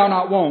mean I shall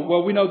not want?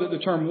 Well, we know that the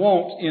term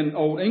want in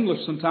Old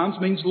English sometimes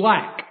means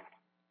lack.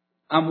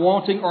 I'm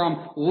wanting or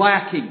I'm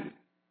lacking.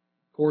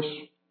 Of course,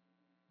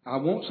 I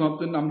want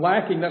something, I'm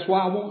lacking, that's why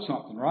I want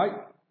something, right?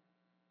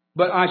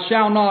 But I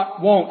shall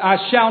not want.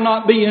 I shall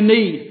not be in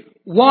need.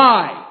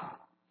 Why?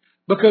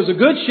 Because a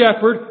good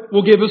shepherd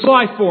will give his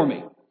life for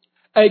me.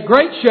 A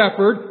great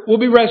shepherd will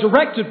be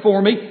resurrected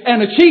for me,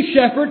 and a chief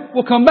shepherd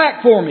will come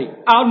back for me.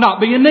 I'll not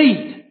be in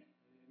need.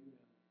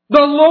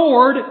 The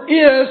Lord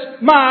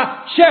is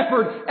my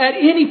shepherd. At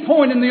any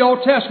point in the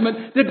Old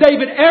Testament, did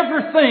David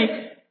ever think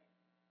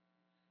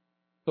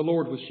the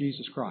Lord was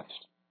Jesus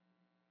Christ?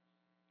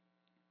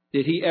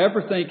 Did he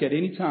ever think at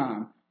any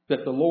time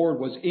that the Lord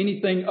was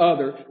anything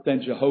other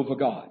than Jehovah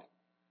God?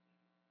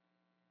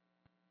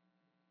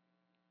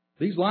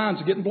 These lines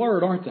are getting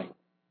blurred, aren't they?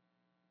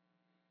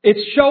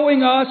 It's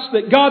showing us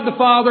that God the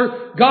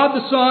Father, God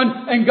the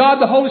Son, and God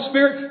the Holy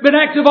Spirit have been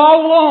active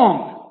all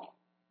along.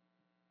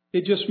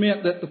 It just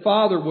meant that the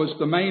Father was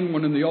the main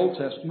one in the Old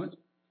Testament,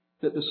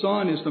 that the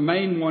Son is the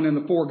main one in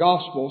the four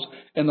Gospels,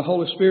 and the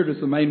Holy Spirit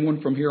is the main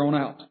one from here on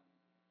out.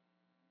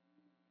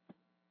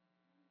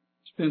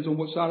 Depends on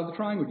what side of the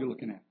triangle you're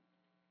looking at.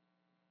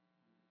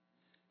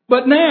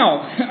 But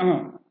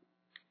now,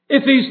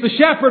 if He's the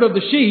shepherd of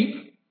the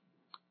sheep,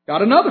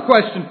 got another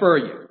question for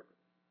you.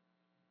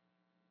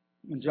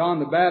 When John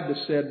the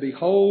Baptist said,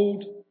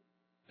 "Behold,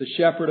 the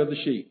shepherd of the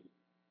sheep."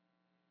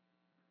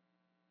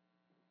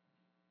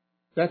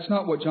 That's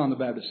not what John the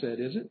Baptist said,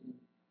 is it?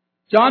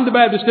 John the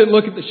Baptist didn't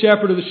look at the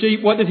shepherd of the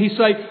sheep. What did he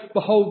say?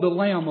 "Behold, the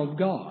Lamb of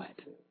God."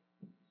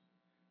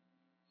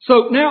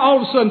 So now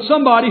all of a sudden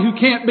somebody who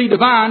can't be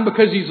divine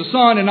because he's a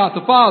son and not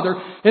the Father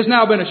has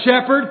now been a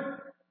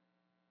shepherd,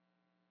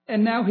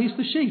 and now he's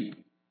the sheep.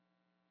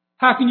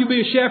 How can you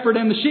be a shepherd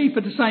and the sheep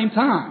at the same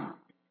time?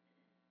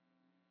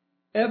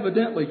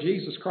 Evidently,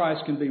 Jesus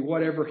Christ can be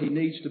whatever He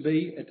needs to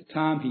be at the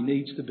time He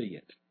needs to be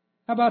it.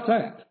 How about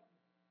that?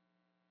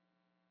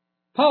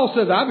 Paul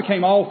says, "I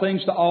became all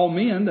things to all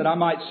men that I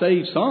might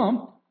save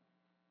some."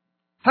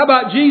 How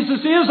about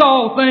Jesus is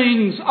all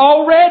things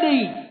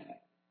already?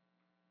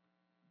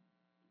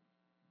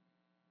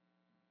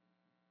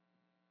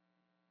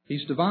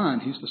 He's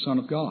divine. He's the Son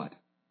of God.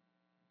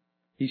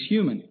 He's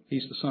human.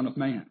 He's the Son of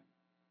Man.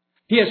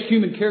 He has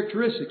human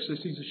characteristics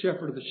as He's the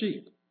shepherd of the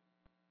sheep.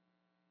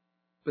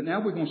 But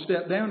now we're going to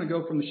step down and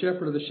go from the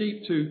shepherd of the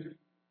sheep to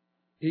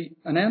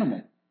an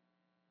animal,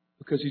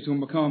 because He's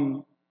going to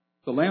become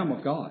the Lamb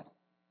of God,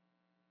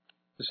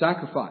 the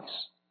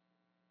sacrifice.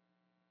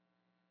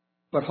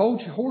 But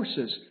hold your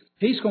horses.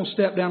 He's going to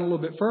step down a little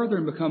bit further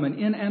and become an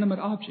inanimate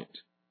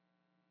object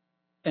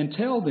and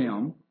tell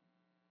them,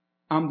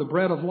 "I'm the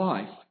bread of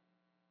life."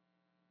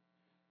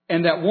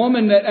 And that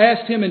woman that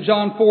asked Him in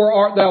John 4,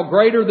 "Art thou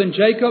greater than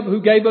Jacob,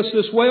 who gave us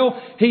this well?"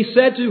 He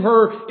said to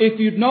her, "If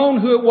you'd known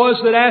who it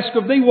was that asked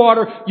of thee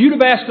water, you'd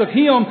have asked of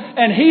Him,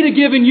 and He'd have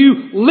given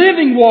you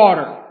living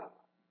water."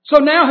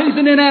 So now He's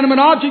an inanimate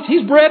object.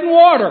 He's bread and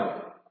water.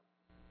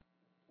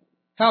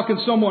 How can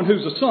someone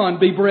who's a son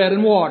be bread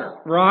and water,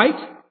 right?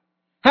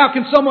 How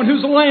can someone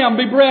who's a lamb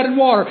be bread and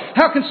water?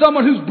 How can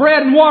someone who's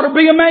bread and water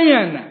be a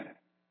man?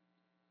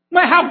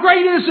 Now, how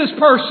great is this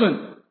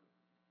person?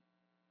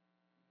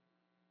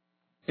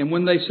 And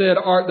when they said,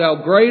 "Art thou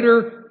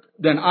greater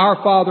than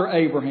our father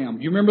Abraham?"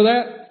 You remember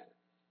that?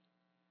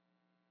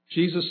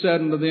 Jesus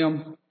said unto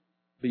them,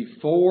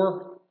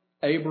 "Before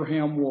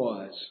Abraham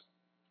was,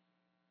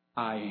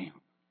 I am."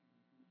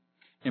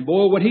 And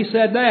boy, when He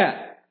said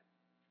that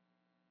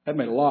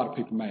made a lot of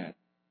people mad.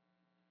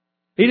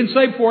 He didn't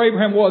say before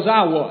Abraham was,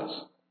 I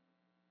was.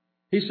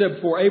 He said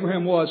before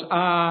Abraham was,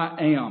 I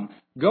am.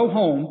 Go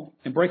home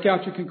and break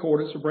out your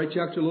concordance or break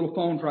out your little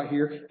phones right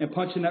here and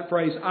punch in that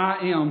phrase,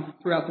 I am,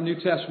 throughout the New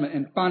Testament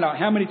and find out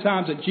how many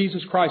times that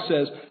Jesus Christ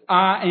says,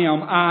 I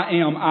am, I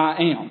am, I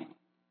am.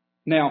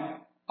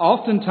 Now,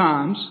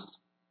 oftentimes,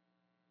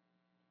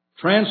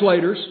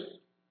 Translators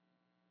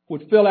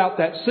would fill out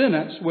that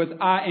sentence with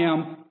I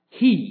am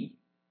He.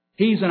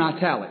 He's in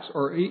italics.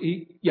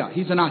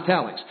 He's in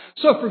italics.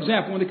 So, for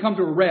example, when they come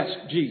to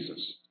arrest Jesus,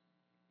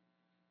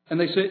 and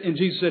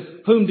Jesus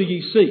said, whom do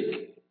ye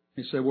seek?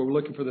 He said, well, we're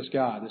looking for this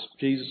guy, this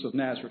Jesus of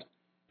Nazareth.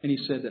 And he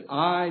said that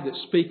I that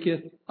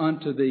speaketh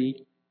unto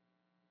thee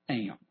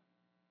am.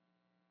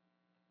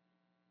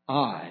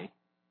 I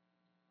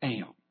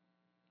am.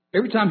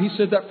 Every time he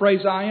said that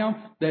phrase, I am,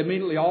 they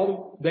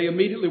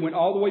immediately went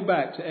all the way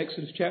back to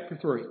Exodus chapter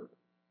 3.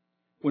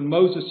 When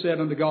Moses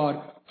said unto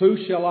God, who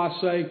shall I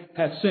say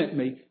hath sent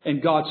me?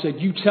 And God said,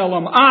 you tell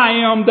them,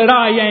 I am that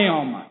I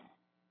am.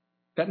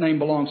 That name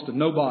belongs to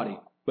nobody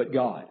but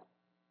God.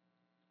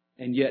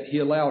 And yet He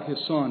allowed His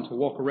Son to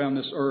walk around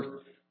this earth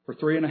for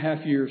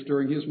 3.5 years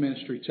during His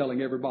ministry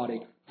telling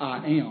everybody, I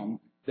am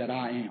that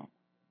I am.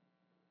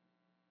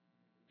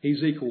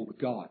 He's equal with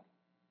God.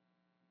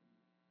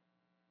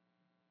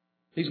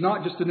 He's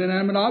not just an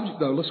inanimate object,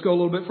 though. Let's go a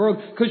little bit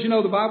further. Because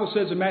the Bible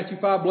says in Matthew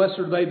 5, blessed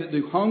are they that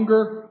do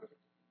hunger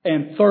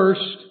and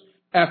thirst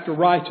after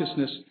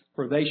righteousness,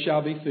 for they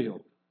shall be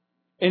filled.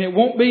 And it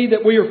won't be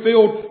that we are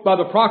filled by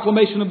the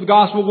proclamation of the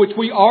gospel, which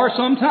we are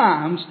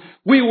sometimes.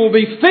 We will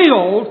be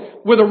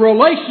filled with a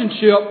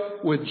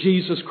relationship with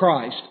Jesus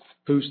Christ,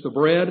 who's the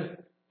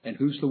bread and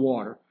who's the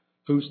water,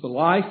 who's the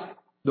life,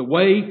 the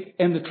way,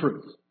 and the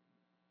truth.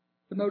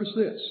 But notice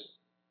this.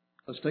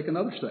 Let's take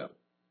another step.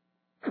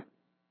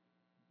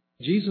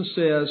 Jesus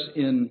says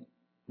in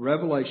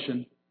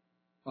Revelation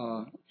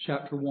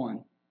chapter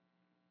 1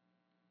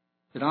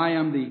 that I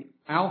am the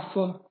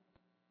Alpha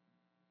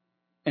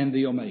and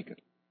the Omega.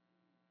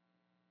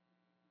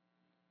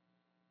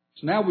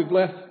 So now we've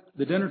left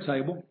the dinner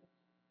table.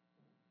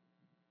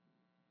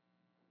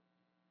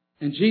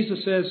 And Jesus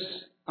says,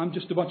 I'm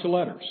just a bunch of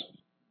letters.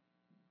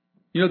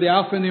 The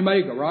Alpha and the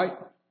Omega, right?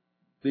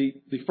 The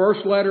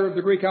first letter of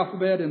the Greek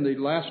alphabet and the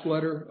last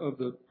letter of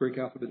the Greek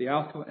alphabet, the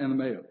Alpha and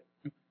the Omega.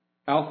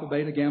 Alpha,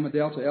 Beta, Gamma,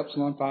 Delta,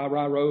 Epsilon, Phi,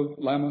 Rho, Rho,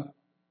 Lambda,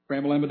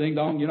 Grandma, Lambda, Ding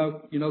Dong. You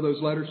know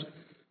those letters.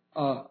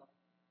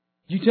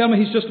 You tell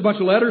me He's just a bunch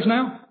of letters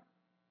now?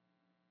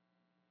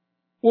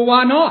 Well,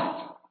 why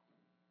not?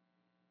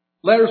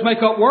 Letters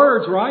make up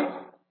words, right?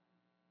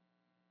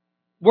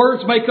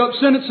 Words make up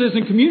sentences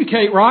and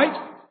communicate,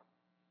 right?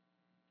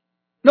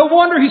 No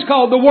wonder He's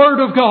called the Word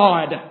of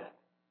God.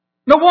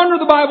 No wonder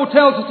the Bible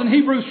tells us in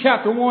Hebrews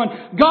chapter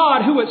 1,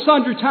 God who at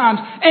sundry times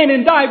and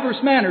in divers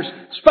manners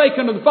spake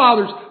unto the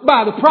fathers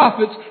by the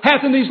prophets,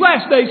 hath in these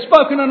last days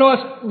spoken unto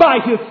us by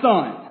His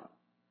Son.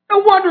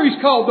 No wonder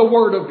He's called the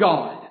Word of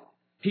God.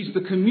 He's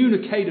the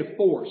communicative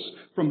force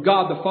from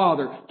God the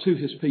Father to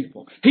His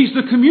people. He's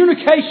the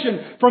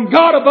communication from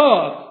God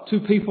above to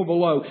people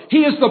below. He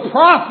is the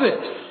prophet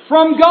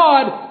from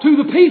God to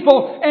the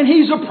people, and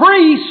He's a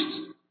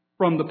priest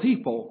from the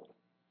people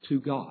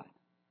to God.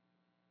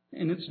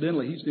 And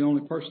incidentally, He's the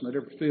only person that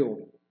ever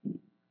filled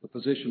the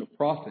position of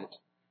prophet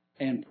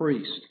and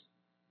priest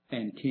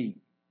and king.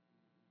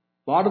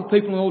 A lot of the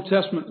people in the Old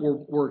Testament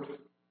were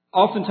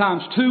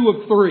oftentimes 2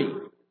 of 3,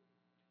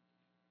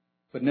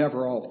 but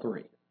never all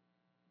 3.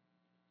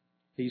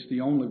 He's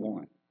the only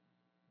one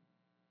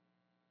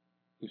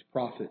who's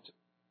prophet,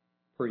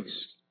 priest,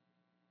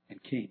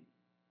 and king.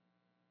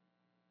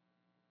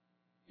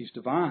 He's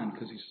divine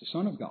because He's the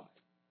Son of God.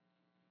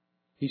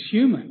 He's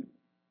human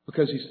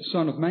because He's the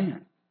Son of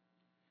Man.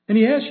 And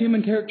He has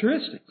human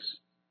characteristics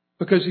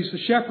because He's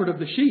the shepherd of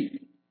the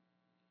sheep.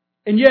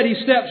 And yet He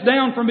steps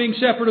down from being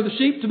shepherd of the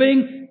sheep to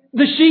being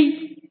the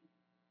sheep,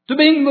 to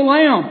being the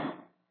lamb.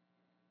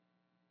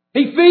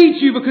 He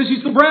feeds you because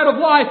He's the bread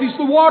of life. He's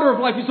the water of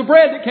life. He's the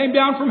bread that came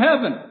down from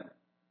heaven.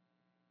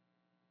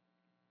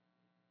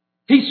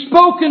 He's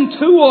spoken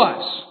to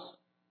us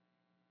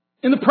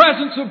in the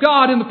presence of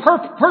God, in the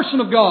person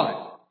of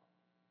God.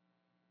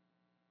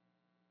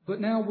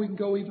 But now we can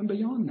go even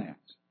beyond that.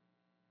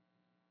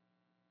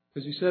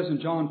 Because He says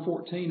in John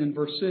 14 and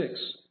verse 6,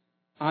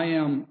 I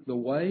am the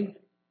way,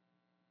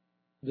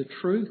 the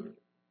truth,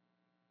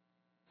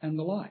 and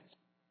the life.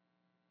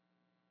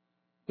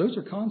 Those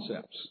are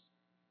concepts.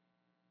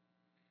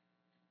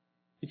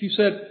 If you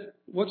said,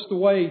 what's the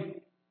way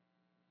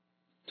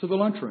to the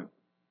lunchroom?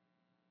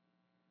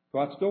 Go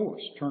out the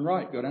doors, turn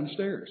right, go down the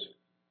stairs.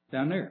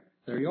 Down there.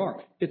 There you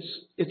are.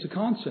 It's a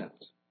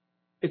concept.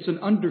 It's an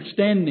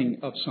understanding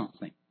of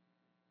something.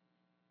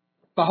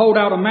 If I hold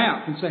out a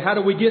map and say, how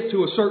do we get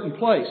to a certain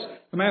place?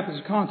 The map is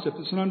a concept.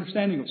 It's an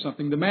understanding of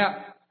something. The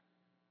map,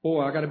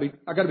 boy, I got to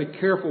be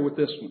careful with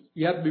this one.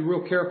 You have to be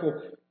real careful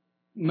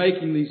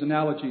making these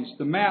analogies.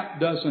 The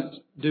map doesn't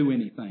do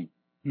anything.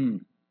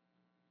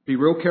 Be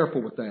real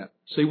careful with that.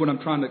 See what I'm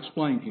trying to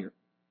explain here.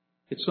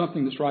 It's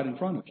something that's right in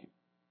front of you.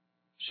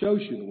 Shows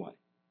you the way.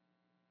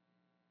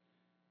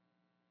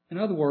 In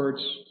other words,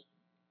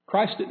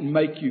 Christ didn't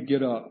make you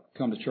get up,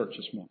 come to church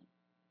this morning.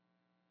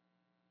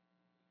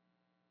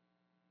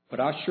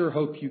 But I sure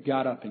hope you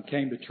got up and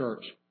came to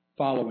church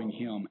following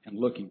Him and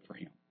looking for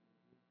Him.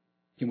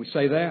 Can we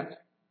say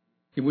that?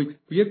 We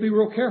have to be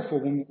real careful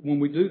when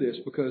we do this,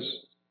 because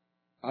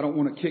I don't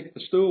want to kick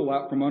the stool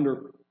out from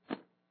under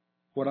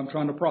what I'm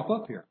trying to prop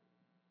up here.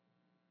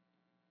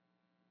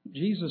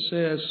 Jesus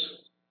says,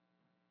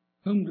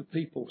 whom do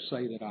people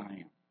say that I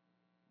am?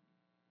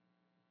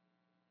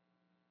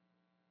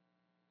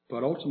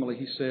 But ultimately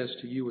he says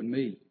to you and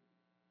me,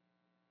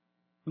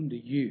 whom do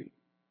you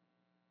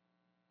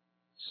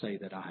say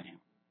that I am?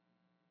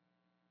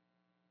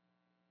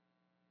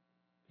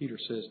 Peter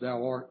says,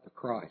 thou art the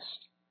Christ,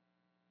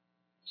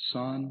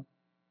 Son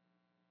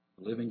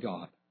of the living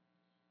God.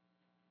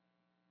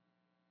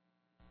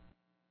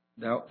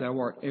 Thou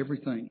art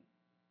everything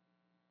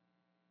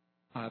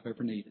I've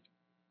ever needed.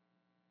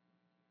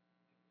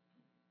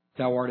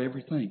 Thou art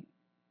everything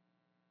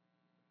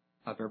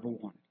I've ever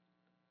wanted.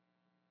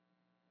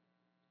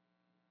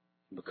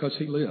 Because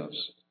he lives,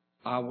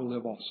 I will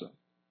live also.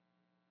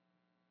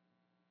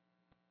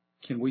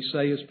 Can we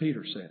say as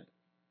Peter said,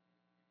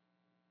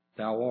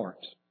 thou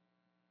art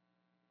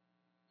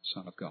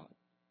Son of God?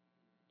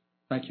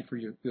 Thank you for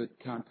your good,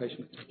 kind,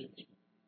 patient attention.